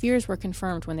worst fears were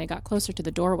confirmed when they got closer to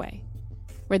the doorway,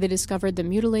 where they discovered the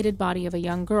mutilated body of a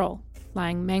young girl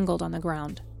lying mangled on the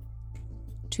ground.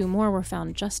 Two more were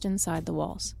found just inside the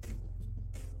walls.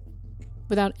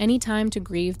 Without any time to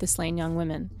grieve the slain young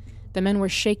women, the men were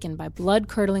shaken by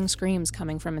blood-curdling screams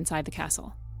coming from inside the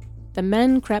castle. The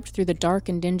men crept through the dark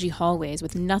and dingy hallways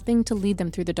with nothing to lead them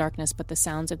through the darkness but the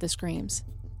sounds of the screams.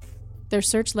 Their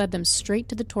search led them straight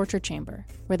to the torture chamber,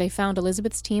 where they found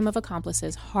Elizabeth's team of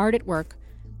accomplices hard at work,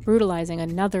 brutalizing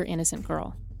another innocent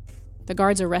girl. The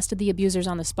guards arrested the abusers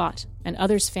on the spot, and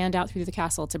others fanned out through the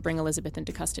castle to bring Elizabeth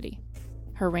into custody.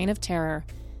 Her reign of terror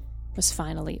was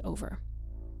finally over.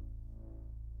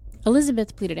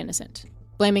 Elizabeth pleaded innocent,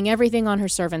 blaming everything on her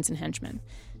servants and henchmen.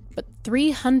 But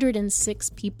 306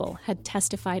 people had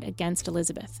testified against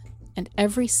Elizabeth, and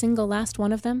every single last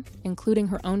one of them, including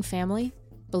her own family,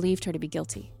 believed her to be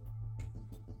guilty.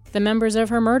 The members of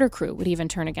her murder crew would even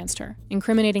turn against her,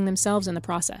 incriminating themselves in the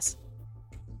process.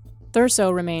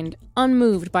 Thurso remained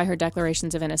unmoved by her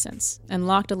declarations of innocence and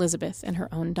locked Elizabeth in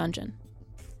her own dungeon.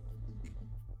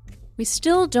 We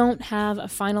still don't have a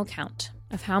final count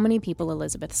of how many people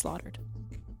Elizabeth slaughtered.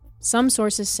 Some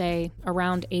sources say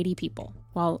around 80 people,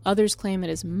 while others claim it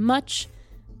is much,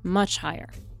 much higher.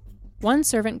 One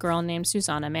servant girl named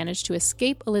Susanna managed to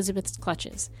escape Elizabeth's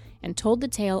clutches and told the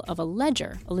tale of a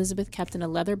ledger Elizabeth kept in a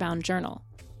leather-bound journal,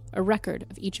 a record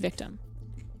of each victim.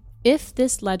 If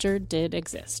this ledger did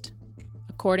exist,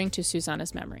 according to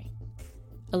Susanna's memory,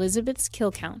 Elizabeth's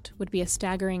kill count would be a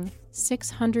staggering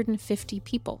 650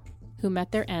 people who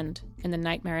met their end in the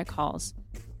nightmaric halls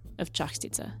of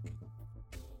Czachtica.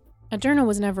 A journal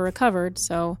was never recovered,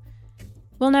 so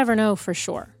we'll never know for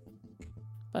sure.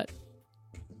 But,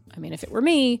 if it were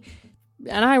me,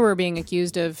 and I were being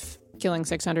accused of killing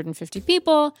 650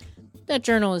 people, that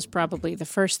journal is probably the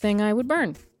first thing I would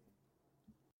burn.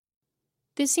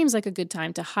 This seems like a good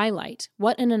time to highlight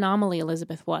what an anomaly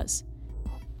Elizabeth was.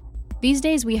 These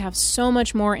days we have so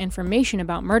much more information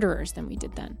about murderers than we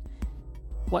did then.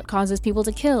 What causes people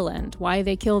to kill and why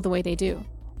they kill the way they do.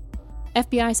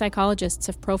 FBI psychologists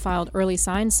have profiled early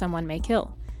signs someone may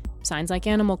kill. Signs like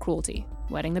animal cruelty,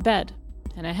 wetting the bed,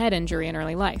 and a head injury in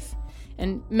early life.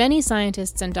 And many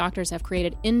scientists and doctors have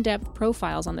created in-depth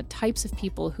profiles on the types of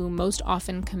people who most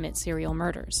often commit serial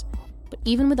murders. But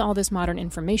even with all this modern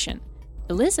information,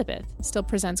 Elizabeth still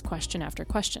presents question after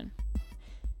question.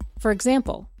 For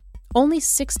example, only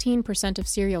 16% of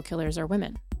serial killers are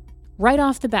women. Right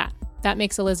off the bat, that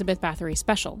makes Elizabeth Bathory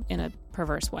special in a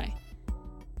perverse way.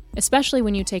 especially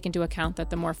when you take into account that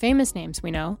the more famous names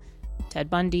we know, Ted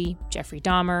Bundy, Jeffrey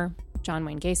Dahmer, John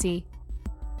Wayne Gacy,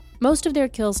 most of their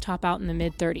kills top out in the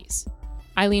mid-30s.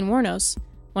 Eileen Wuornos,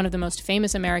 one of the most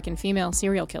famous American female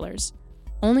serial killers,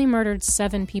 only murdered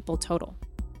 7 people total.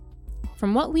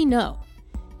 From what we know,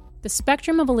 the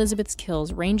spectrum of Elizabeth's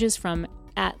kills ranges from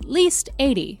at least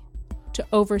 80 to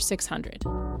over 600.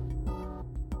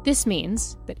 This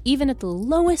means that even at the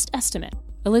lowest estimate,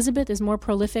 Elizabeth is more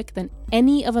prolific than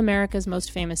any of America's most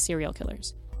famous serial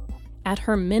killers. At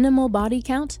her minimal body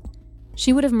count,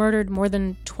 she would have murdered more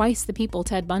than twice the people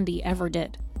Ted Bundy ever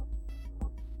did.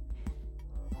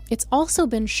 It's also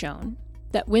been shown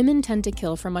that women tend to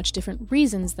kill for much different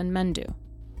reasons than men do.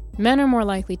 Men are more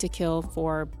likely to kill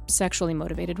for sexually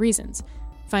motivated reasons,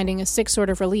 finding a sick sort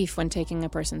of relief when taking a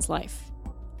person's life.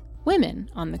 Women,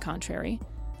 on the contrary,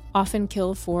 often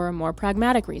kill for more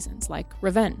pragmatic reasons like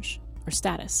revenge or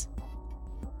status.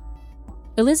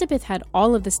 Elizabeth had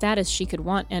all of the status she could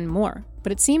want and more,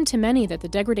 but it seemed to many that the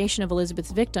degradation of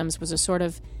Elizabeth's victims was a sort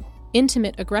of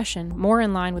intimate aggression more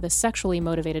in line with a sexually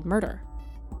motivated murder.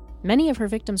 Many of her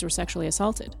victims were sexually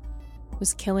assaulted.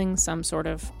 Was killing some sort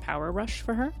of power rush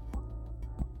for her?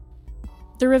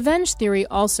 The revenge theory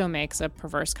also makes a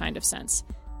perverse kind of sense.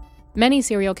 Many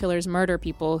serial killers murder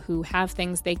people who have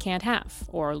things they can't have,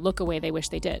 or look a way they wish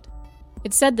they did.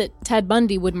 It's said that Ted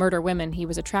Bundy would murder women he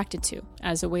was attracted to,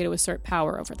 as a way to assert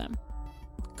power over them.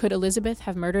 Could Elizabeth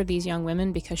have murdered these young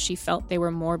women because she felt they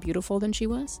were more beautiful than she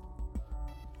was?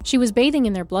 She was bathing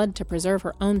in their blood to preserve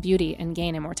her own beauty and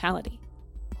gain immortality.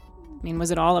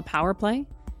 Was it all a power play?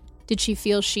 Did she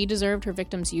feel she deserved her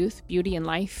victims' youth, beauty, and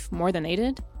life more than they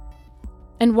did?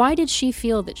 And why did she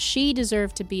feel that she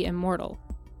deserved to be immortal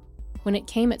when it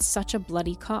came at such a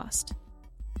bloody cost?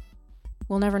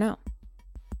 We'll never know.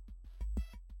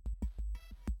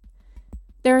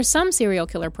 There are some serial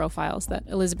killer profiles that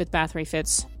Elizabeth Bathory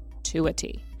fits to a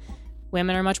T.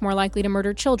 Women are much more likely to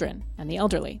murder children and the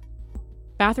elderly.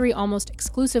 Bathory almost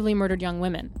exclusively murdered young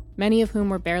women, many of whom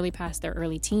were barely past their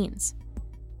early teens.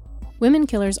 Women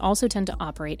killers also tend to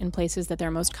operate in places that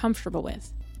they're most comfortable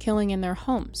with, killing in their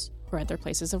homes or at their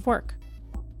places of work.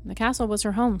 The castle was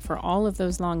her home for all of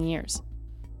those long years.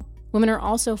 Women are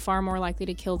also far more likely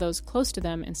to kill those close to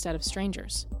them instead of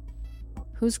strangers.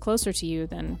 Who's closer to you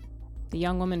than the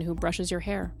young woman who brushes your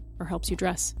hair or helps you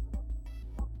dress?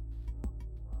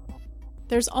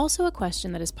 There's also a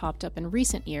question that has popped up in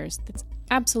recent years that's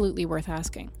absolutely worth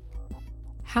asking.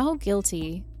 How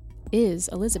guilty is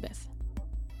Elizabeth?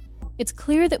 It's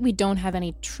clear that we don't have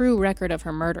any true record of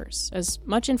her murders, as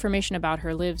much information about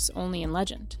her lives only in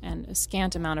legend and a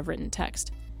scant amount of written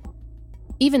text.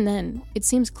 Even then, it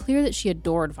seems clear that she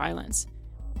adored violence.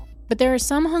 But there are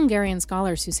some Hungarian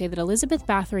scholars who say that Elizabeth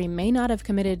Bathory may not have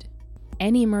committed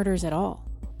any murders at all.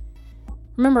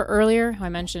 Remember earlier how I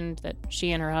mentioned that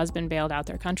she and her husband bailed out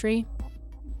their country?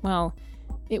 Well,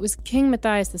 it was King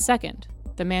Matthias II,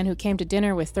 the man who came to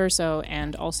dinner with Thurso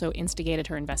and also instigated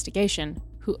her investigation,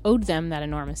 who owed them that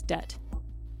enormous debt.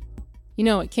 You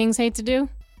know what kings hate to do?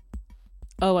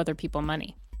 Owe other people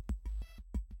money.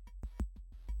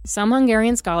 Some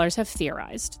Hungarian scholars have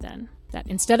theorized, then, that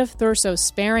instead of Thurso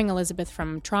sparing Elizabeth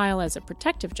from trial as a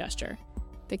protective gesture,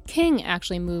 the king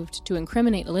actually moved to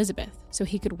incriminate Elizabeth so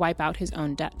he could wipe out his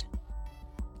own debt.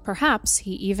 Perhaps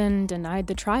he even denied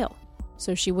the trial,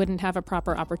 so she wouldn't have a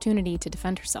proper opportunity to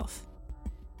defend herself.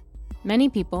 Many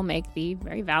people make the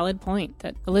very valid point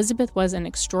that Elizabeth was an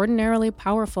extraordinarily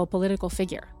powerful political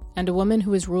figure and a woman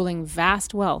who was ruling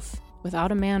vast wealth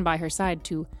without a man by her side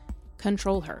to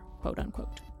control her, quote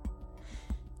unquote.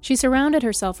 She surrounded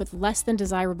herself with less than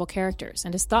desirable characters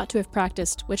and is thought to have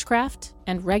practiced witchcraft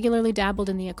and regularly dabbled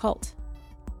in the occult.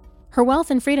 Her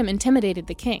wealth and freedom intimidated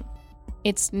the king.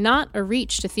 It's not a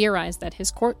reach to theorize that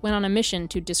his court went on a mission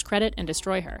to discredit and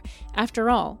destroy her. After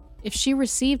all, if she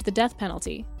received the death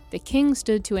penalty, the king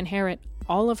stood to inherit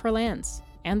all of her lands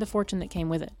and the fortune that came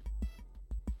with it.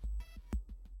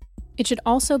 It should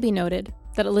also be noted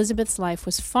that Elizabeth's life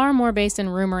was far more based in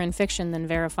rumor and fiction than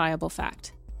verifiable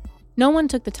fact. No one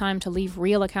took the time to leave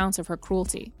real accounts of her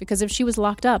cruelty, because if she was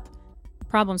locked up,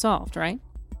 problem solved, right?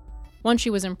 Once she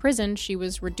was imprisoned, she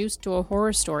was reduced to a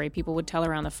horror story people would tell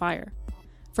around the fire.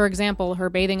 For example, her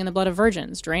bathing in the blood of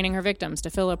virgins, draining her victims to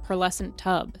fill a pearlescent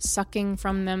tub, sucking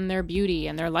from them their beauty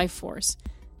and their life force.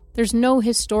 There's no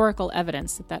historical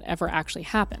evidence that that ever actually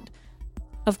happened.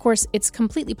 Of course, it's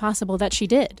completely possible that she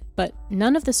did, but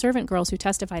none of the servant girls who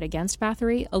testified against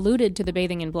Bathory alluded to the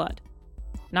bathing in blood.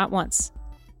 Not once.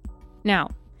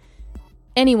 Now,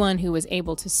 anyone who was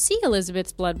able to see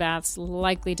Elizabeth's bloodbaths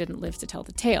likely didn't live to tell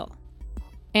the tale.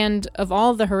 And of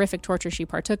all the horrific torture she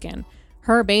partook in,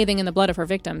 Her bathing in the blood of her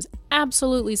victims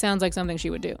absolutely sounds like something she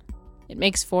would do. It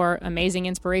makes for amazing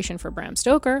inspiration for Bram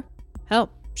Stoker. Hell,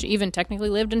 she even technically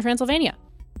lived in Transylvania.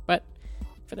 But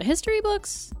for the history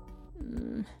books,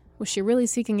 was she really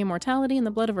seeking immortality in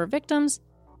the blood of her victims?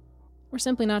 We're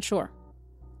simply not sure.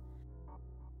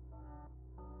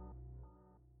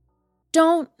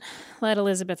 Don't let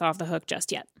Elizabeth off the hook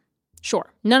just yet.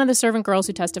 Sure, none of the servant girls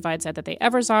who testified said that they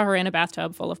ever saw her in a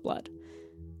bathtub full of blood.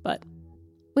 But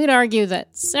we'd argue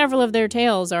that several of their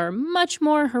tales are much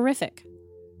more horrific.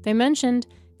 They mentioned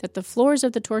that the floors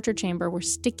of the torture chamber were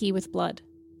sticky with blood,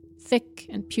 thick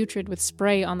and putrid with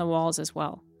spray on the walls as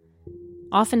well.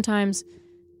 Oftentimes,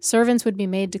 servants would be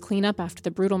made to clean up after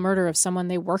the brutal murder of someone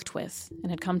they worked with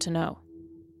and had come to know.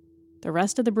 The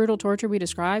rest of the brutal torture we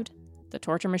described, the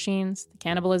torture machines, the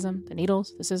cannibalism, the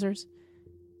needles, the scissors,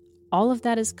 all of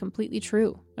that is completely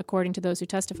true, according to those who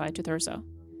testified to Thurso.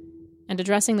 And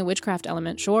addressing the witchcraft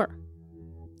element, sure.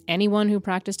 Anyone who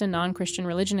practiced a non-Christian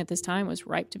religion at this time was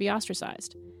ripe to be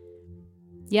ostracized.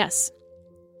 Yes.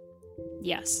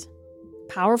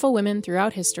 Powerful women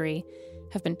throughout history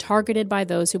have been targeted by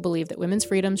those who believe that women's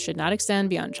freedoms should not extend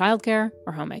beyond childcare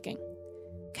or homemaking.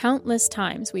 Countless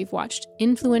times we've watched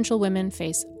influential women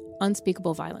face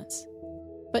unspeakable violence.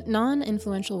 But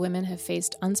non-influential women have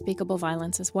faced unspeakable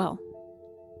violence as well.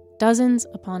 Dozens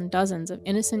upon dozens of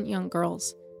innocent young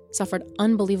girls suffered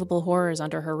unbelievable horrors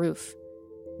under her roof,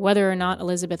 whether or not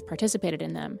Elizabeth participated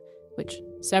in them, which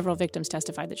several victims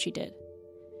testified that she did.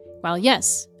 While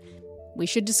yes, we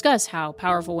should discuss how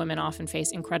powerful women often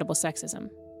face incredible sexism,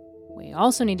 we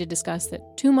also need to discuss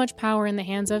that too much power in the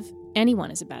hands of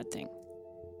anyone is a bad thing.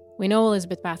 We know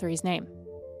Elizabeth Bathory's name.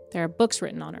 There are books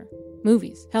written on her,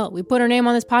 movies. Hell, we put her name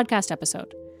on this podcast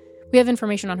episode. We have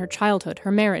information on her childhood,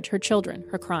 her marriage, her children,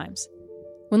 her crimes.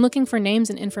 When looking for names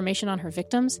and information on her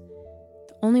victims,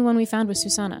 the only one we found was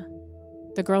Susanna,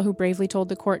 the girl who bravely told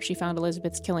the court she found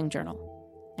Elizabeth's killing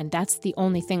journal. And that's the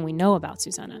only thing we know about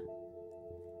Susanna.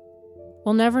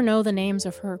 We'll never know the names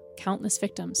of her countless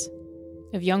victims,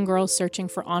 of young girls searching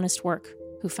for honest work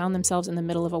who found themselves in the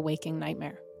middle of a waking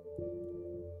nightmare.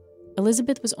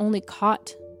 Elizabeth was only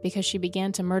caught because she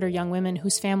began to murder young women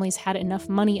whose families had enough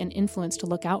money and influence to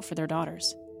look out for their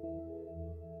daughters.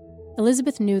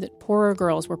 Elizabeth knew that poorer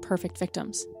girls were perfect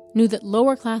victims, knew that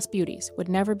lower-class beauties would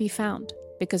never be found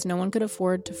because no one could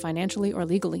afford to financially or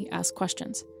legally ask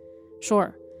questions.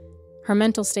 Sure, her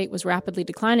mental state was rapidly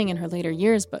declining in her later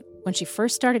years, but when she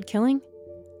first started killing,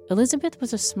 Elizabeth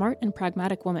was a smart and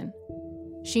pragmatic woman.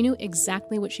 She knew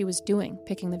exactly what she was doing,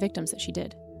 picking the victims that she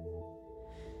did.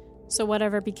 So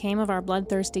whatever became of our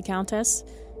bloodthirsty countess?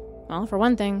 Well, for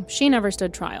one thing, she never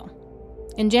stood trial.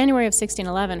 In January of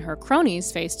 1611, her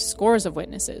cronies faced scores of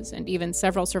witnesses and even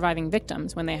several surviving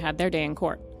victims when they had their day in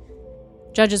court.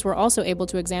 Judges were also able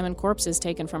to examine corpses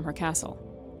taken from her castle.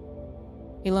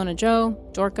 Ilona Jo,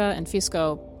 Dorka, and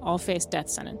Fisco all faced death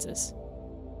sentences.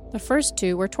 The first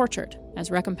two were tortured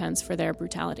as recompense for their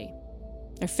brutality.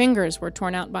 Their fingers were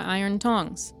torn out by iron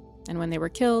tongs, and when they were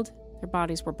killed, their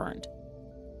bodies were burned.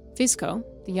 Fisco,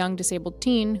 the young disabled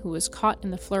teen who was caught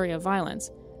in the flurry of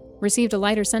violence, received a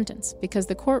lighter sentence because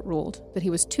the court ruled that he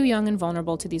was too young and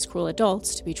vulnerable to these cruel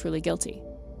adults to be truly guilty.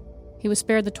 He was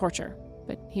spared the torture,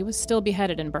 but he was still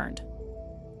beheaded and burned.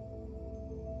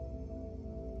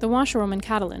 The washerwoman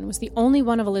Catelyn was the only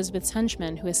one of Elizabeth's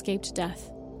henchmen who escaped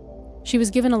death. She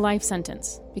was given a life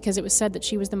sentence because it was said that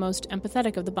she was the most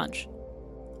empathetic of the bunch,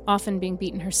 often being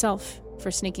beaten herself for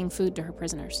sneaking food to her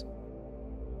prisoners.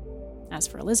 As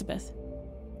for Elizabeth,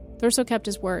 Thurso kept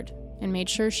his word and made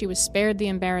sure she was spared the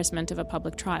embarrassment of a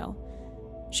public trial.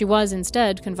 She was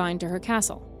instead confined to her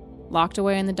castle, locked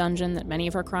away in the dungeon that many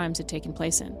of her crimes had taken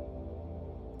place in.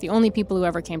 The only people who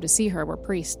ever came to see her were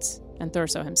priests and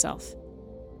Thurso himself.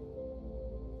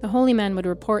 The holy men would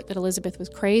report that Elizabeth was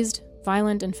crazed,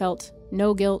 violent, and felt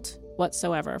no guilt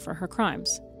whatsoever for her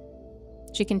crimes.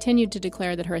 She continued to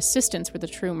declare that her assistants were the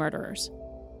true murderers.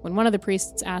 When one of the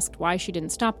priests asked why she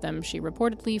didn't stop them, she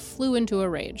reportedly flew into a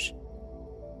rage.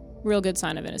 Real good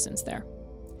sign of innocence there.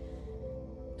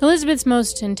 Elizabeth's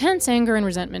most intense anger and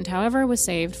resentment, however, was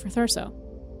saved for Thurso.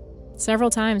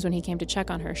 Several times when he came to check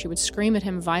on her, she would scream at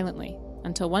him violently,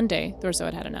 until one day Thurso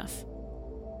had had enough.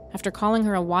 After calling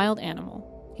her a wild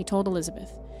animal, he told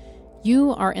Elizabeth,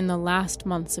 "You are in the last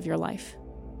months of your life.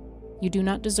 You do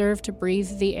not deserve to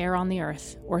breathe the air on the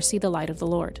earth or see the light of the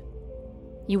Lord.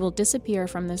 You will disappear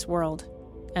from this world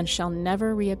and shall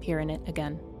never reappear in it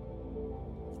again.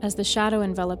 As the shadow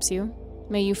envelops you,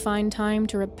 may you find time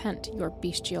to repent your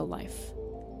bestial life."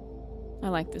 I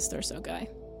like this Thurso guy.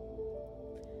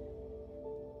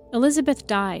 Elizabeth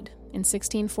died in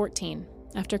 1614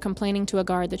 after complaining to a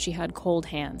guard that she had cold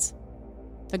hands.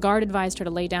 The guard advised her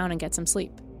to lay down and get some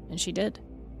sleep, and she did,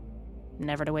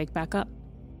 never to wake back up.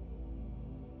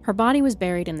 Her body was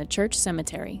buried in the church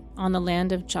cemetery on the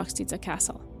land of Choctitza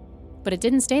Castle, but it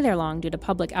didn't stay there long due to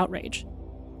public outrage.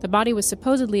 The body was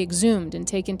supposedly exhumed and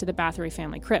taken to the Bathory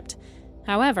family crypt.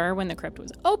 However, when the crypt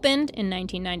was opened in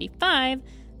 1995,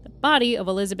 the body of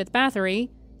Elizabeth Bathory,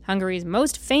 Hungary's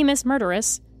most famous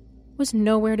murderess, was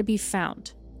nowhere to be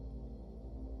found.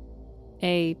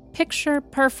 A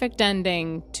picture-perfect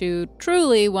ending to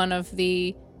truly one of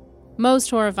the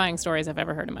most horrifying stories I've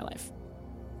ever heard in my life.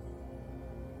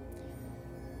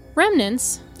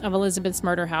 Remnants of Elizabeth's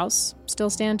murder house still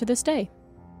stand to this day.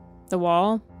 The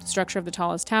wall, the structure of the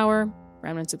tallest tower,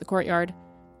 remnants of the courtyard.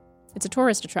 It's a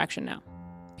tourist attraction now.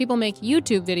 People make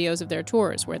YouTube videos of their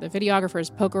tours where the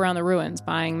videographers poke around the ruins,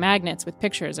 buying magnets with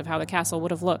pictures of how the castle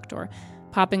would have looked, or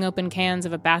popping open cans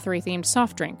of a Bathory-themed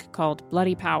soft drink called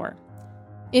Bloody Power.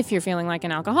 If you're feeling like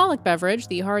an alcoholic beverage,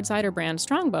 the hard cider brand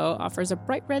Strongbow offers a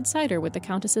bright red cider with the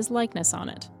Countess's likeness on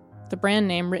it, the brand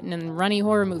name written in runny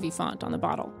horror movie font on the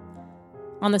bottle.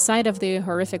 On the site of the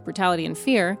horrific brutality and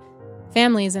fear,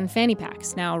 families in fanny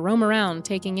packs now roam around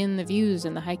taking in the views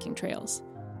and the hiking trails.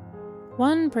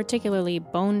 One particularly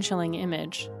bone-chilling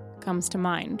image comes to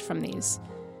mind from these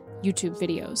YouTube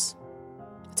videos.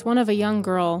 It's one of a young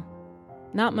girl,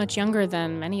 not much younger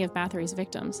than many of Bathory's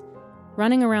victims,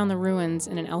 running around the ruins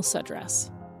in an Elsa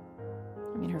dress.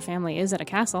 I mean, her family is at a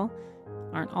castle.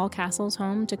 Aren't all castles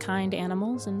home to kind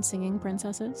animals and singing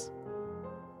princesses?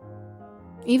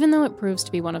 Even though it proves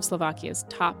to be one of Slovakia's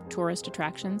top tourist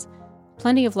attractions,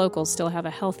 plenty of locals still have a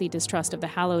healthy distrust of the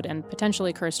hallowed and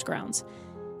potentially cursed grounds.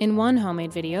 In one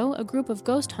homemade video, a group of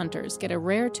ghost hunters get a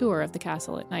rare tour of the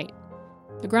castle at night.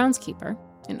 The groundskeeper,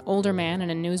 an older man in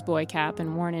a newsboy cap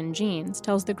and worn-in jeans,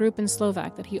 tells the group in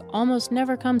Slovak that he almost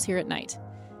never comes here at night.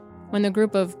 When the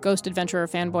group of ghost adventurer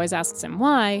fanboys asks him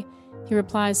why, he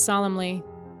replies solemnly,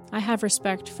 "I have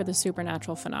respect for the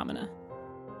supernatural phenomena."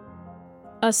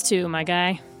 Us too, my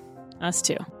guy. Us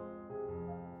too.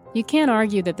 You can't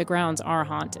argue that the grounds are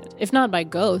haunted, if not by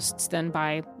ghosts, then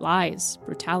by lies,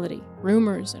 brutality,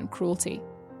 rumors, and cruelty.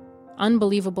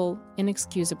 Unbelievable,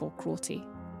 inexcusable cruelty.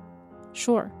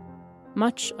 Sure,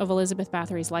 much of Elizabeth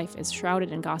Bathory's life is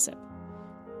shrouded in gossip.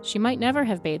 She might never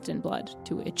have bathed in blood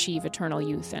to achieve eternal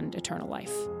youth and eternal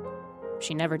life.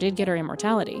 She never did get her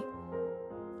immortality.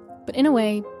 But in a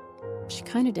way, she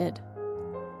kinda did.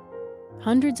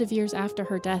 Hundreds of years after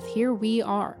her death, here we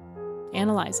are,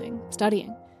 analyzing,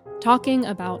 studying, talking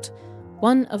about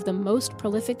one of the most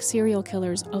prolific serial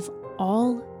killers of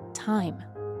all time.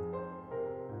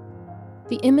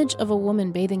 The image of a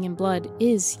woman bathing in blood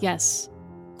is, yes,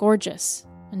 gorgeous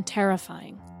and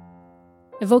terrifying,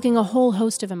 evoking a whole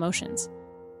host of emotions.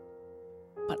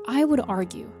 But I would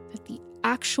argue that the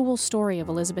actual story of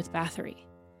Elizabeth Bathory,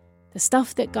 the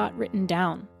stuff that got written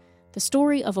down, the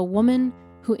story of a woman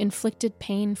who inflicted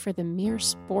pain for the mere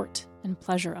sport and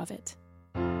pleasure of it,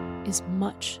 is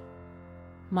much,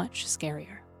 much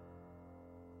scarier.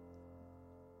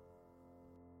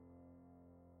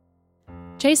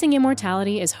 Chasing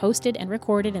Immortality is hosted and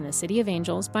recorded in the City of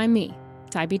Angels by me,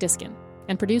 Tybee Diskin,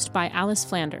 and produced by Alice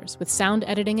Flanders, with sound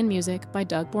editing and music by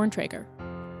Doug Borntrager.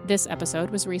 This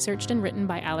episode was researched and written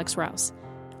by Alex Rouse.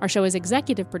 Our show is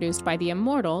executive produced by the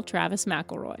immortal Travis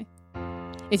McElroy.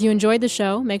 If you enjoyed the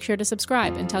show, make sure to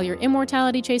subscribe and tell your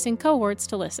immortality-chasing cohorts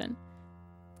to listen.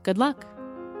 Good luck,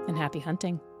 and happy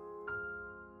hunting.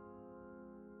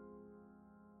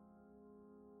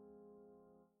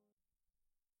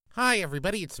 Hi,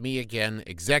 everybody. It's me again,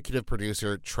 executive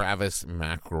producer Travis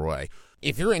McElroy.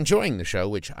 If you're enjoying the show,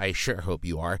 which I sure hope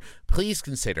you are, please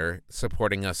consider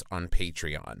supporting us on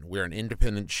Patreon. We're an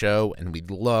independent show, and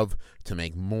we'd love to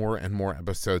make more and more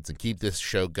episodes and keep this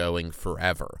show going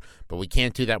forever. But we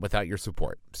can't do that without your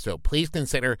support. So please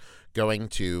consider going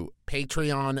to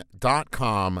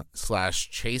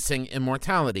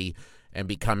patreon.com/chasingimmortality and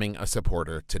becoming a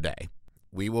supporter today.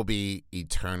 We will be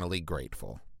eternally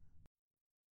grateful.